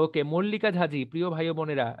 ওকে। মল্লিকা ঝাঁঝি, প্রিয় ভাই ও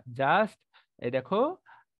বোনেরা, জাস্ট এই দেখো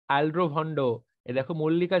আলড্রো ভন্ড, এই দেখো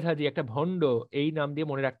মল্লিকা ঝাঁঝি একটা ভন্ড, এই নাম দিয়ে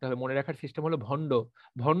মনে রাখতে হবে, মনে রাখার সিস্টেম হলো ভন্ড,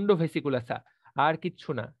 ভন্ড ভেসিকুলাসা, আর কিচ্ছু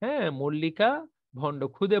না। হ্যাঁ, মল্লিকা ভন্ড,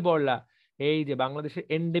 খুদে বড়লা, এই যে বাংলাদেশের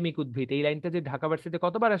এন্ডেমিক উদ্ভিদ, এই লাইনটা যে ঢাকা ভার্সিটিতে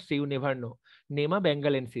কতবার আসছে, ইউ নেভার নো। নেমা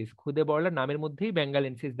বেঙ্গালেন্সিস, খুদে বড়লা নামের মধ্যেই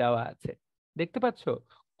বেঙ্গালেন্সিস দেওয়া আছে, দেখতে পাচ্ছ।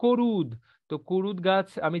 করুদ, তো করুদ গাছ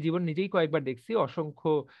আমি জীবন নিজেই কয়েকবার দেখছি,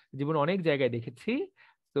 অসংখ্য, জীবন অনেক জায়গায় দেখেছি।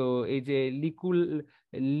 তো এই যে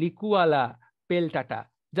লিকুয়ালা পেলটাটা,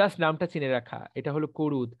 জাস্ট নামটা চিনে রাখা, এটা হলো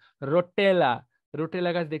করুদ। রোটেলা,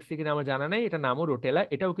 রোটেলা গাছ দেখছি কিনা আমার জানা নাই, এটা নামও রোটেলা,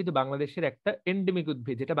 এটাও কিন্তু বাংলাদেশের একটা এন্ডেমিক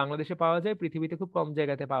উদ্ভিদ, যেটা বাংলাদেশে পাওয়া যায়, পৃথিবীতে খুব কম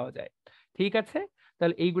জায়গাতে পাওয়া যায়। ঠিক আছে,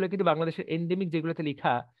 তাহলে এইগুলো কিন্তু বাংলাদেশের এন্ডেমিক যেগুলোতে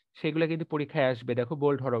লেখা, সেগুলো কিন্তু পরীক্ষায় আসবে, দেখো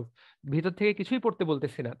বোল্ড হরফ, ভিতর থেকে কিছুই পড়তে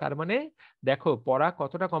বলতেছি না, তার মানে দেখো পড়া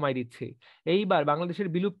কতটা কমাই দিচ্ছি। এইবার বাংলাদেশের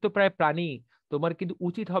বিলুপ্ত প্রায় প্রাণী, তোমার কিন্তু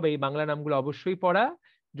উচিত হবে এই বাংলা নামগুলো অবশ্যই পড়া,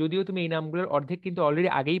 যদিও তুমি এই নামগুলোর অর্ধেক কিন্তু অলরেডি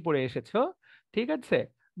আগেই পড়ে এসেছো। ঠিক আছে,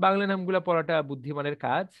 বাংলা নামগুলো পড়াটা বুদ্ধিমানের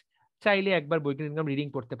কাজ। চাইলে একবার বৈজ্ঞানিক নাম রিডিং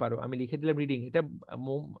পড়তে পারো, আমি লিখে দিলাম রিডিং, এটা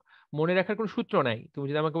মনে রাখার কোনো সূত্র নাই, তুমি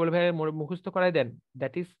যদি আমাকে বলে ভাই মুখস্থ করাই দেন,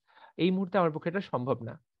 দ্যাট ইজ, এই মুহূর্তে আমার পক্ষে এটা সম্ভব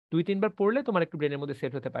না। 2-3 বার পড়লে তোমার একটু ব্রেনের মধ্যে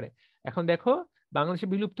সেট হতে পারে। এখন দেখো,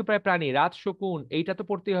 বাংলাদেশের বিলুপ্ত প্রায় প্রাণী, রাত শকুন, এইটা তো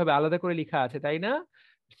পড়তেই হবে, আলাদা করে লেখা আছে তাই না।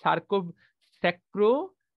 সার্কো স্যাক্রো,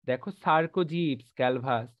 দেখো সার্কোজিপস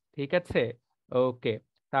ক্যালভাস, ঠিক আছে, ওকে।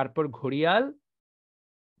 তারপর ঘড়িয়াল,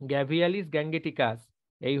 গ্যাভিয়ালিস গ্যাঙ্গেটিকাস,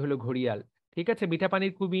 এই হলো ঘড়িয়াল। ঠিক আছে, মিঠা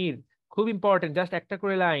পানির কুমির, খুব ইম্পর্টেন্ট, জাস্ট একটা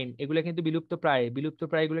করে লাইন, এগুলো কিন্তু বিলুপ্ত প্রায়, বিলুপ্ত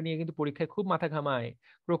প্রায় এগুলো নিয়ে কিন্তু পরীক্ষায় খুব মাথা ঘামায়।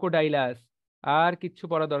 ক্রোকোডাইলাস, আর কিচ্ছু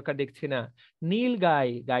পড়া দরকার দেখছি না। নীল গাই,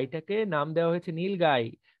 গাইটাকে নাম দেওয়া হয়েছে নীল গাই।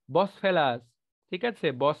 বস ফেলাস, ঠিক আছে,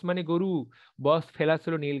 বস মানে গরু, বস ফেলাস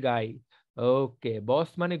হলো নীল গাই। ওকে, বস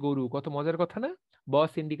মানে গরু, কত মজার কথা না,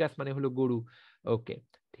 বস ইন্ডিকাস মানে হলো গরু। ওকে,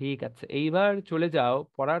 ঠিক আছে, এইবার চলে যাও,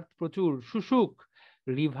 পড়ার প্রচুর। শুশুক,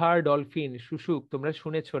 রিভার ডলফিন, শুশুক, তোমরা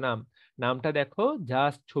শুনেছো নাম, নামটা দেখো,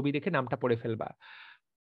 জাস্ট ছবি দেখে নামটা পড়ে ফেলবা।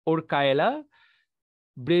 ওরকায়েলা,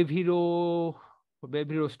 ব্রেভিরো,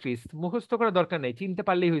 ব্রেভিরোস্ট্রিস, মুখস্থ করার দরকার নেই, চিনতে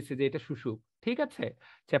পারলেই হয়েছে যে এটা শুশুক। ঠিক আছে,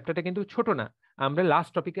 চ্যাপ্টারটা কিন্তু ছোট না, আমরা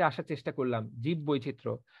লাস্ট টপিকে আসার চেষ্টা করলাম, জীব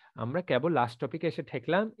বৈচিত্র্য, আমরা কেবল লাস্ট টপিকে এসে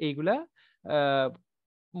ঠেকলাম। এইগুলা আহ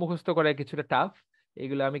মুখস্থ করা কিছুটা টাফ,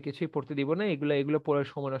 এগুলো আমি কিছুই পড়তে দিব না, এগুলো এগুলো পড়ে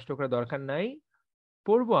সময় নষ্ট করার দরকার নাই,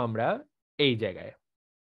 পড়বো আমরা এই জায়গায়।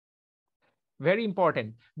 ভেরি ইম্পর্টেন্ট,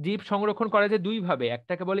 জীব সংরক্ষণ করা যায় দুই ভাবে,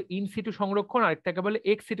 একটাকে বলে ইন সিটু সংরক্ষণ, আর একটাকে বলে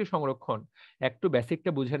এক্স সিটু সংরক্ষণ। একটু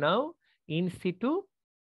বেসিকটা বুঝে নাও, in situ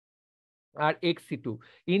R x situ.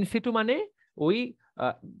 In situ মানে ওই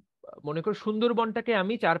আহ, মনে করো সুন্দরবনটাকে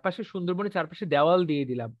আমি চারপাশে, সুন্দরবনের চারপাশে দেওয়াল দিয়ে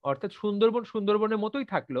দিলাম, অর্থাৎ সুন্দরবন সুন্দরবনের মতোই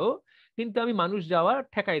থাকলো, কিন্তু আমি মানুষ যাওয়া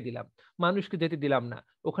ঠেকাই দিলাম, মানুষকে যেতে দিলাম না,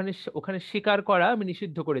 ওখানে ওখানে শিকার করা আমি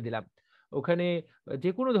নিষিদ্ধ করে দিলাম, ওখানে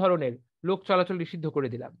যে কোনো ধরনের লোক চলাচল নিষিদ্ধ করে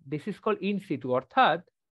দিলাম, this is call in situ, অর্থাৎ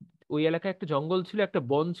ওই এলাকায় একটা জঙ্গল ছিল, একটা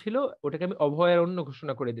বন ছিল, ওটাকে আমি অভয়ারণ্য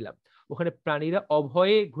ঘোষণা করে দিলাম, ওখানে প্রাণীরা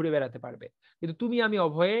অভয়ে ঘুরে বেড়াতে পারবে, কিন্তু তুমি আমি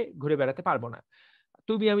অভয়ে ঘুরে বেড়াতে পারবো না।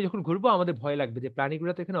 তুমি আমি যখন ঘুরবো আমাদের ভয় লাগবে যে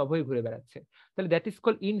প্রাণীগুলো তো এখানে অভয়ে ঘুরে বেড়াচ্ছে, তাহলে that is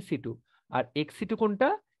call in situ. R x সিটু কোনটা,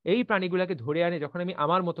 এই প্রাণীগুলোকে ধরে আনে যখন আমি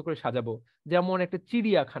আমার মতো করে সাজাবো, যেমন একটা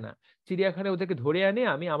চিড়িয়াখানা, চিড়িয়াখানায় ওদেরকে ধরে আনে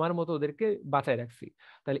আমি আমার মতো ওদেরকে বাঁচায় রাখছি,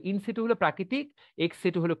 তাহলে ইন সিটু হলো প্রাকৃতিক, এক্স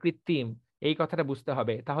সিটু হলো কৃত্রিম, এই কথাটা বুঝতে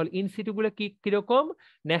হবে। তাহলে ইন সিটু গুলো কি কিরকম,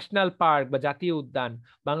 ন্যাশনাল পার্ক বা জাতীয় উদ্যান,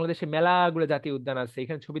 বাংলাদেশে মেলাগুলো জাতীয় উদ্যান আছে,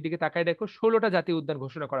 এখানে ছবির দিকে তাকায় দেখো 16টা জাতীয় উদ্যান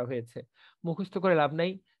ঘোষণা করা হয়েছে, মুখস্থ করে লাভ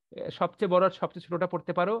নাই, সবচেয়ে বড় আর সবচেয়ে ছোটটা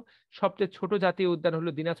পড়তে পারো। সবচেয়ে ছোট জাতীয় উদ্যান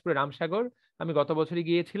হলো দিনাজপুরের রামসাগর, আমি গত বছরই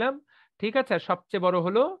গিয়েছিলাম। ঠিক আছে, আর সবচেয়ে বড়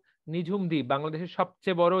হলো নিঝুম দ্বীপ, বাংলাদেশের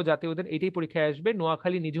সবচেয়ে বড় জাতীয় উদ্যান, এটাই পরীক্ষায় আসবে,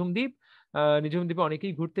 নোয়াখালী নিঝুম দ্বীপ। নিঝুম দ্বীপে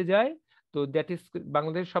অনেকেই ঘুরতে যায়, তো দ্যাট ইজ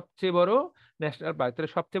বাংলাদেশের সবচেয়ে বড় ন্যাশনাল পার্ক।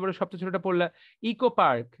 তাহলে সবচেয়ে বড় সবচেয়ে ছোটটা পড়লা। ইকো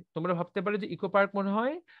পার্ক, তোমরা ভাবতে পারো যে ইকো পার্ক মনে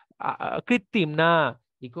হয় কৃত্রিম, না,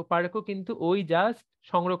 ইকো পার্কও কিন্তু ওই জাস্ট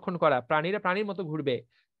সংরক্ষণ করা, প্রাণীরা প্রাণীর মতো ঘুরবে,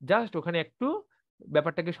 জাস্ট ওখানে একটু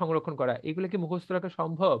ব্যাপারটাকে সংরক্ষণ করা, এগুলো কি মুখস্থ রাখা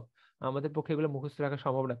সম্ভব? আমাদের পক্ষে এগুলো মুখস্থ রাখা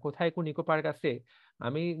সম্ভব না, কোথায় কোন ইকো পার্ক আছে,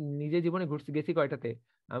 আমি নিজে জীবনে ঘুরতে গেছি কয়টাতে,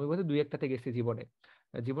 আমি বলতে 2-1টাতে গেছি জীবনে,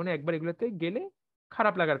 জীবনে একবার এগুলোতে গেলে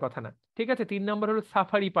খারাপ লাগার কথা না। ঠিক আছে, 3 নম্বর হলো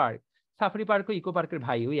সাফারি পার্ক, সাফারি পার্ক ও ইকো পার্কের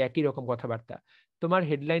ভাই, ওই একই রকম কথাবার্তা, তোমার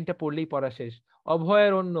হেডলাইনটা পড়লেই পড়া শেষ।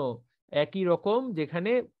 অভয়ারণ্য, একই রকম,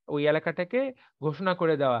 যেখানে ওই এলাকাটাকে ঘোষণা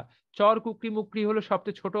করে দেওয়া। চর কুকরি মুকরি হলো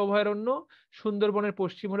সবচেয়ে ছোট অভয়ারণ্য, সুন্দরবনের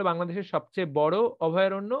পশ্চিম হলো বাংলাদেশের সবচেয়ে বড়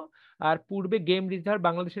অভয়ারণ্য, আর পূর্বে গেম রিজার্ভ,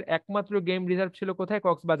 বাংলাদেশের একমাত্র গেম রিজার্ভ ছিল কোথায়?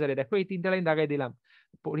 কক্সবাজারে। দেখো এই 3টা লাইন দাগাই দিলাম,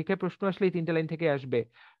 পরীক্ষায় প্রশ্ন আসলে এই 3টা লাইন থেকে আসবে।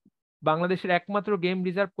 বাংলাদেশের একমাত্র গেম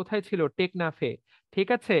রিজার্ভ কোথায় ছিল? টেকনাফে। ঠিক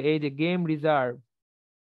আছে, এই যে গেম রিজার্ভ।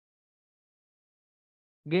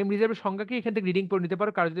 গেম রিজার্ভের সংজ্ঞা কি এখান থেকে রিডিং করে নিতে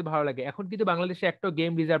পারো কারো যদি ভালো লাগে। এখন কিন্তু বাংলাদেশে একটা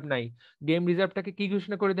গেম রিজার্ভ নাই। গেম রিজার্ভটাকে কি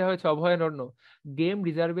ঘোষণা করে দেওয়া হয়েছে? অভয়ারণ্য। গেম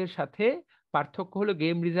রিজার্ভের সাথে পার্থক্য হলো,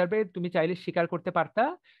 গেম রিজার্ভে তুমি চাইলে শিকার করতে পারতা,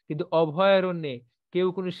 কিন্তু অভয়ারণ্যে কেউ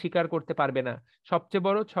কোনো শিকার করতে পারবে না। সবচেয়ে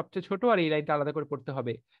বড়, সবচেয়ে ছোট, আর এই লাইনটা আলাদা করে পড়তে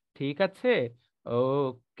হবে। ঠিক আছে,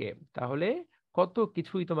 ওকে। তাহলে কত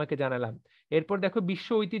কিছুই তোমাকে জানালাম। এরপর দেখো, বিশ্ব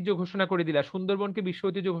ঐতিহ্য ঘোষণা করে দিলা। সুন্দরবনকে বিশ্ব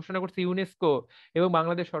ঐতিহ্য ঘোষণা করছে ইউনেস্কো এবং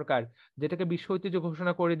বাংলাদেশ সরকার। যেটাকে বিশ্ব ঐতিহ্য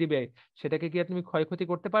ঘোষণা করে দিবে, সেটাকে কি আর তুমি ক্ষয়ক্ষতি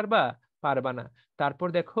করতে পারবা? পারবা না। তারপর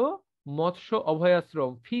দেখো, মৎস্য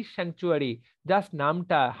অভয়াশ্রম, ফিশ স্যাংচুয়ারি, জাস্ট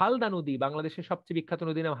নামটা। হালদা নদী, বাংলাদেশের সবচেয়ে বিখ্যাত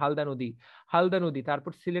নদীর নাম হালদা নদী। হালদা নদী।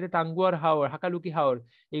 তারপর সিলেটে টাঙ্গুয়ার হাওর, হাকালুকি হাওর,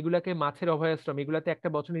 এগুলাকে মাছের অভয়াশ্রম। এগুলাতে একটা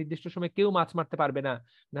বছর নির্দিষ্ট সময় কেউ মাছ মারতে পারবে না,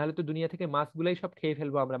 নাহলে তো দুনিয়া থেকে মাছগুলাই সব খেয়ে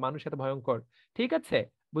ফেলবো আমরা, মানুষ এত ভয়ঙ্কর। ঠিক আছে,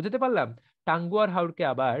 বুঝতে পারলাম। টাঙ্গুয়ার হাওরকে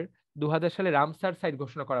আবার 2000 সালে রামসার সাইট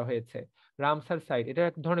ঘোষণা করা হয়েছে। রামসার সাইট এটা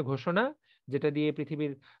এক ধরনের ঘোষণা, যেটা দিয়ে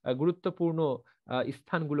পৃথিবীর গুরুত্বপূর্ণ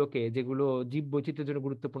স্থানগুলোকে, যেগুলো জীব বৈচিত্র্যের জন্য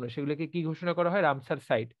গুরুত্বপূর্ণ, সেগুলোকে কি ঘোষণা করা হয়? Ramsar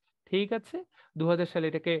site. ঠিক আছে, 2000 সালে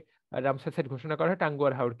এটাকে রামসার সাইট ঘোষণা করা হয়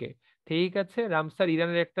টাঙ্গুয়ার হাওরকে। ঠিক আছে, রামসার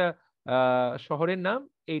ইরানের একটা শহরের নাম।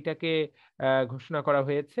 এইটাকে ঘোষণা করা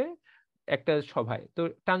হয়েছে একটা সভায়। তো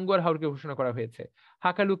টাঙ্গুয়ার হাওরকে ঘোষণা করা হয়েছে।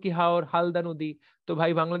 হাকালুকি হাওর, হালদা নদী। তো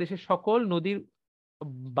ভাই, বাংলাদেশের সকল নদীর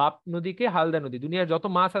বাপ নদীকে হালদা নদী। দুনিয়ার যত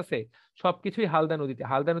মাছ আছে সবকিছুই হালদা নদীতে।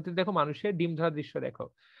 হালদা নদীতে দেখো মানুষের ডিম ধরার দৃশ্য দেখো।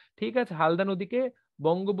 ঠিক আছে, হালদা নদীকে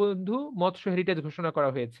বঙ্গবন্ধু মৎস্য হেরিটেজ ঘোষণা করা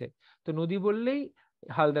হয়েছে। তো নদী বললেই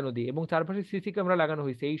হালদা নদী, এবং চারপাশে সিসি ক্যামেরা লাগানো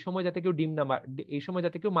হয়েছে, এই সময় যাতে কেউ ডিম না এই সময়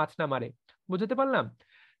যাতে কেউ মাছ না মারে। বুঝতে পারলাম।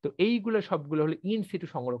 তো এইগুলো সবগুলো হলো ইন সিটু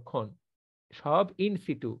সংরক্ষণ, সব ইন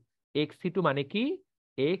সিটু। এক্স সিটু মানে কি?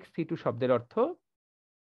 এক্স সিটু শব্দের অর্থ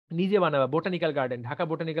নিজে বানাবা। বোটানিক্যাল গার্ডেন, ঢাকা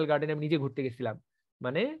বোটানিক্যাল গার্ডেনে আমি নিজে ঘুরতে গেছিলাম।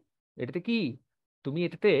 মানে এটাতে কি, তুমি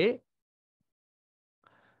এটাতে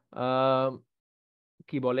আহ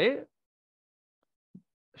কি বলে,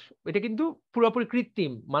 এটা কিন্তু পুরোপুরি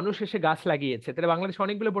কৃত্রিম, মানুষ এসে গাছ লাগিয়েছে। তাহলে বাংলাদেশে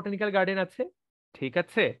অনেকগুলো বোটানিক্যাল গার্ডেন আছে। ঠিক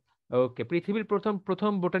আছে, ওকে। পৃথিবীর প্রথম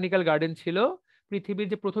প্রথম বোটানিক্যাল গার্ডেন ছিল পৃথিবীর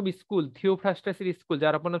যে প্রথম স্কুল, থিওফ্রাস্টাসের স্কুল,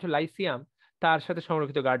 যার অপর নাম হচ্ছে লাইসিয়াম, তার সাথে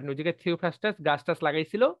সংরক্ষিত গার্ডেন। ওই জায়গায় থিওফ্রাস্টাস গাছ টাছ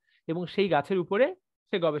লাগাইছিল, এবং সেই গাছের উপরে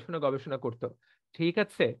সে গবেষণা গবেষণা করতো। ঠিক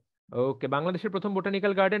আছে, ওকে। বাংলাদেশের প্রথম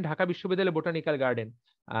বোটানিক্যাল গার্ডেন ঢাকা বিশ্ববিদ্যালয় বোটানিক্যাল গার্ডেন।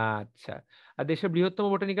 আচ্ছা, আর দেশের বৃহত্তম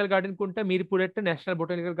বোটানিক্যাল গার্ডেন কোনটা? মিরপুরেরটা ন্যাশনাল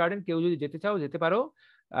বোটানিক্যাল গার্ডেন। কেউ যদি যেতে চাও যেতে পারো,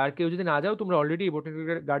 আর কেউ যদি না যাও, তোমরা অলরেডি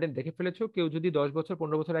বোটানিক্যাল গার্ডেন দেখে ফেলেছো। কেউ যদি 10 বছর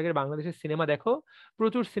 15 বছর আগে বাংলাদেশের সিনেমা দেখো,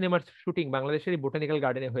 প্রচুর সিনেমার শুটিং বাংলাদেশের এই বোটানিক্যাল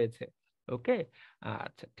গার্ডেনে হয়েছে। ওকে,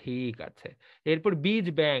 আচ্ছা ঠিক আছে। এরপর বীজ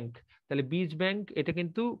ব্যাংক। তাহলে বীজ ব্যাংক এটা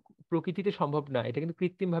কিন্তু প্রকৃতিতে সম্ভব না, এটা কিন্তু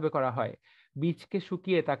কৃত্রিম ভাবে করা হয়। বীজকে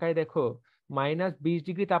শুকিয়ে তাকায় দেখো, -20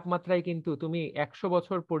 ডিগ্রি তাপমাত্রায় কিন্তু তুমি 100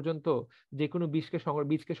 বছর পর্যন্ত যে কোনো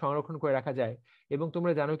বীজকে সংরক্ষণ করে রাখা যায়। এবং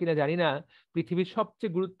তোমরা জানো কিনা জানি না, পৃথিবীর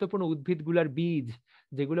সবচেয়ে গুরুত্বপূর্ণ উদ্ভিদগুলার বীজ,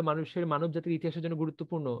 যেগুলো মানব জাতির ইতিহাসের জন্য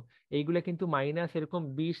গুরুত্বপূর্ণ, এইগুলো কিন্তু এরকম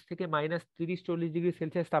 20 থেকে -30-40 ডিগ্রি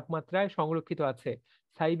সেলসিয়াস তাপমাত্রায় সংরক্ষিত আছে।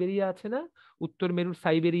 সাইবেরিয়া আছে না, উত্তর মেরুর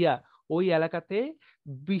সাইবেরিয়া, ওই এলাকাতে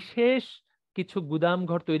বিশেষ কিছু গুদাম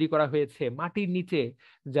ঘর তৈরি করা হয়েছে মাটির নিচে,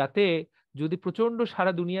 যাতে যদি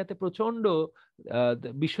সারা দুনিয়াতে প্রচন্ড আহ,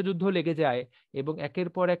 বিশ্বযুদ্ধ লেগে যায় এবং একের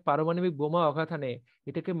পর এক পারমাণবিক বোমা আঘাত হানে,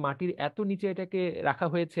 এটাকে মাটির এত নিচে এটাকে রাখা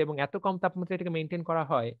হয়েছে এবং এত কম তাপমাত্রা এটাকে মেনটেন করা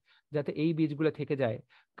হয়, যাতে এই বীজগুলো থেকে যায়।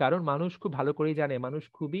 কারণ মানুষ খুব ভালো করেই জানে,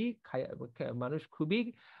 মানুষ খুবই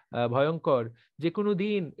ভয়ঙ্কর। যে কোনো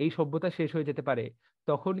দিন এই সভ্যতা শেষ হয়ে যেতে পারে।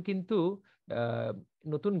 তখন কিন্তু আহ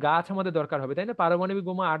নতুন গাছ আমাদের দরকার হবে, তাই না? পারমাণবিক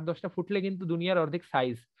বোমা 8-10টা ফুটলে কিন্তু দুনিয়ার অর্ধেক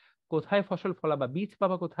সাইজ। কোথায় ফসল ফলাবা, বীজ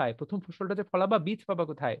পাবা কোথায়? প্রথম ফসলটাতে ফলাবা, বীজ পাবা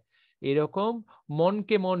কোথায়? এরকম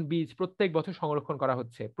মনকে মন বীজ প্রত্যেক বছর সংরক্ষণ করা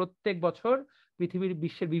হচ্ছে। প্রত্যেক বছর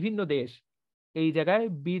বিশ্বের বিভিন্ন দেশ এই জায়গায়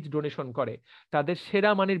বীজ ডোনেশন করে, তাদের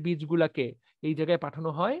সেরা মানের বীজগুলাকে এই জায়গায় পাঠানো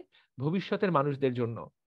হয় ভবিষ্যতের মানুষদের জন্য।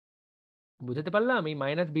 বুঝতে পারলাম, এই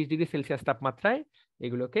 -20 ডিগ্রি সেলসিয়াস তাপমাত্রায়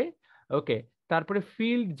এগুলোকে। ওকে, তারপরে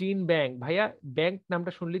ফিল্ড জিন ব্যাংক। ভাইয়া, ব্যাংক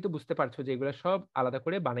নামটা শুনলেই তো বুঝতে পারছো যে এগুলো সব আলাদা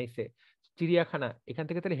করে বানাইছে। চিড়িয়াখানা, এখান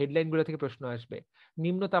থেকে তাহলে হেডলাইন গুলো থেকে প্রশ্ন আসবে।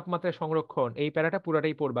 নিম্ন তাপমাত্রায় সংরক্ষণ, এই প্যারাটা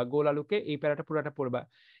পুরাটাই পড়বা। গোল আলুকে এই প্যারাটা পুরাটা পড়বা।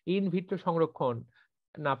 ইন ভিট্রো সংরক্ষণ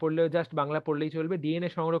না পড়লেও জাস্ট বাংলা পড়লেই চলবে। ডিএনএ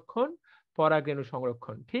সংরক্ষণ, পরাগরেণু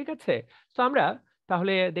সংরক্ষণ। ঠিক আছে, তো আমরা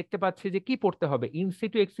তাহলে দেখতে পাচ্ছি যে কি পড়তে হবে,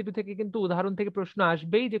 ইনসিটু এক্সিটু থেকে কিন্তু উদাহরণ থেকে প্রশ্ন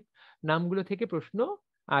আসবেই, যে নামগুলো থেকে প্রশ্ন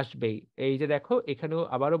আসবেই। এই যে দেখো এখানেও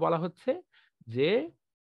আবারও বলা হচ্ছে যে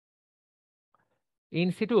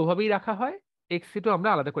ইনসিটু ওভাবেই রাখা হয়, এক্সিটু আমরা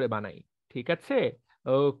আলাদা করে বানাই। ঠিক আছে,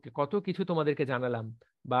 ওকে, কত কিছু তোমাদেরকে জানালাম,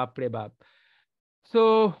 বাপ রে বাপ। সো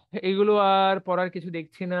এগুলো আর পড়ার কিছু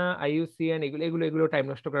দেখছি না, আইইউসিএন এগুলো এগুলো এগুলো টাইম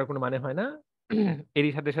নষ্ট করার কোনো মানে হয় না।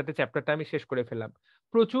 এরই সাথে সাথে চ্যাপ্টারটা আমি শেষ করে ফেললাম।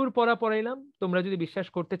 প্রচুর পড়া পড়াইলাম, তোমরা যদি বিশ্বাস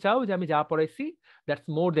করতে চাও যে আমি যা পড়াইছি দ্যাটস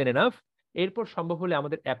মোর দেন এনাফ। এরপর সম্ভব হলে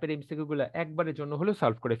আমাদের অ্যাপের এমসিকিউ গুলো একবারের জন্য হলেও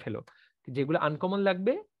সলভ করে ফেলো। যেগুলো আনকমন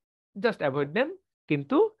লাগবে জাস্ট অ্যাভয়েড দেম,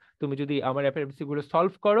 কিন্তু তুমি যদি আমার অ্যাপের এমসিকিউ গুলো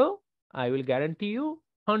সলভ করো, I will guarantee you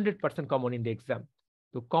 100% common in the exam.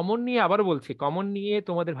 তো কমন নিয়ে আবারও বলছি, কমন নিয়ে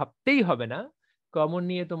তোমাদের ভাবতেই হবে না, কমন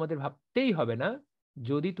নিয়ে তোমাদের ভাবতেই হবে না,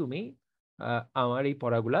 যদি তুমি আমার এই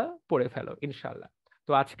পড়াগুলা পড়ে ফেলো ইনশাল্লাহ।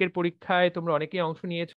 তো আজকের পরীক্ষায় তোমরা অনেকেই অংশ নিয়েছো।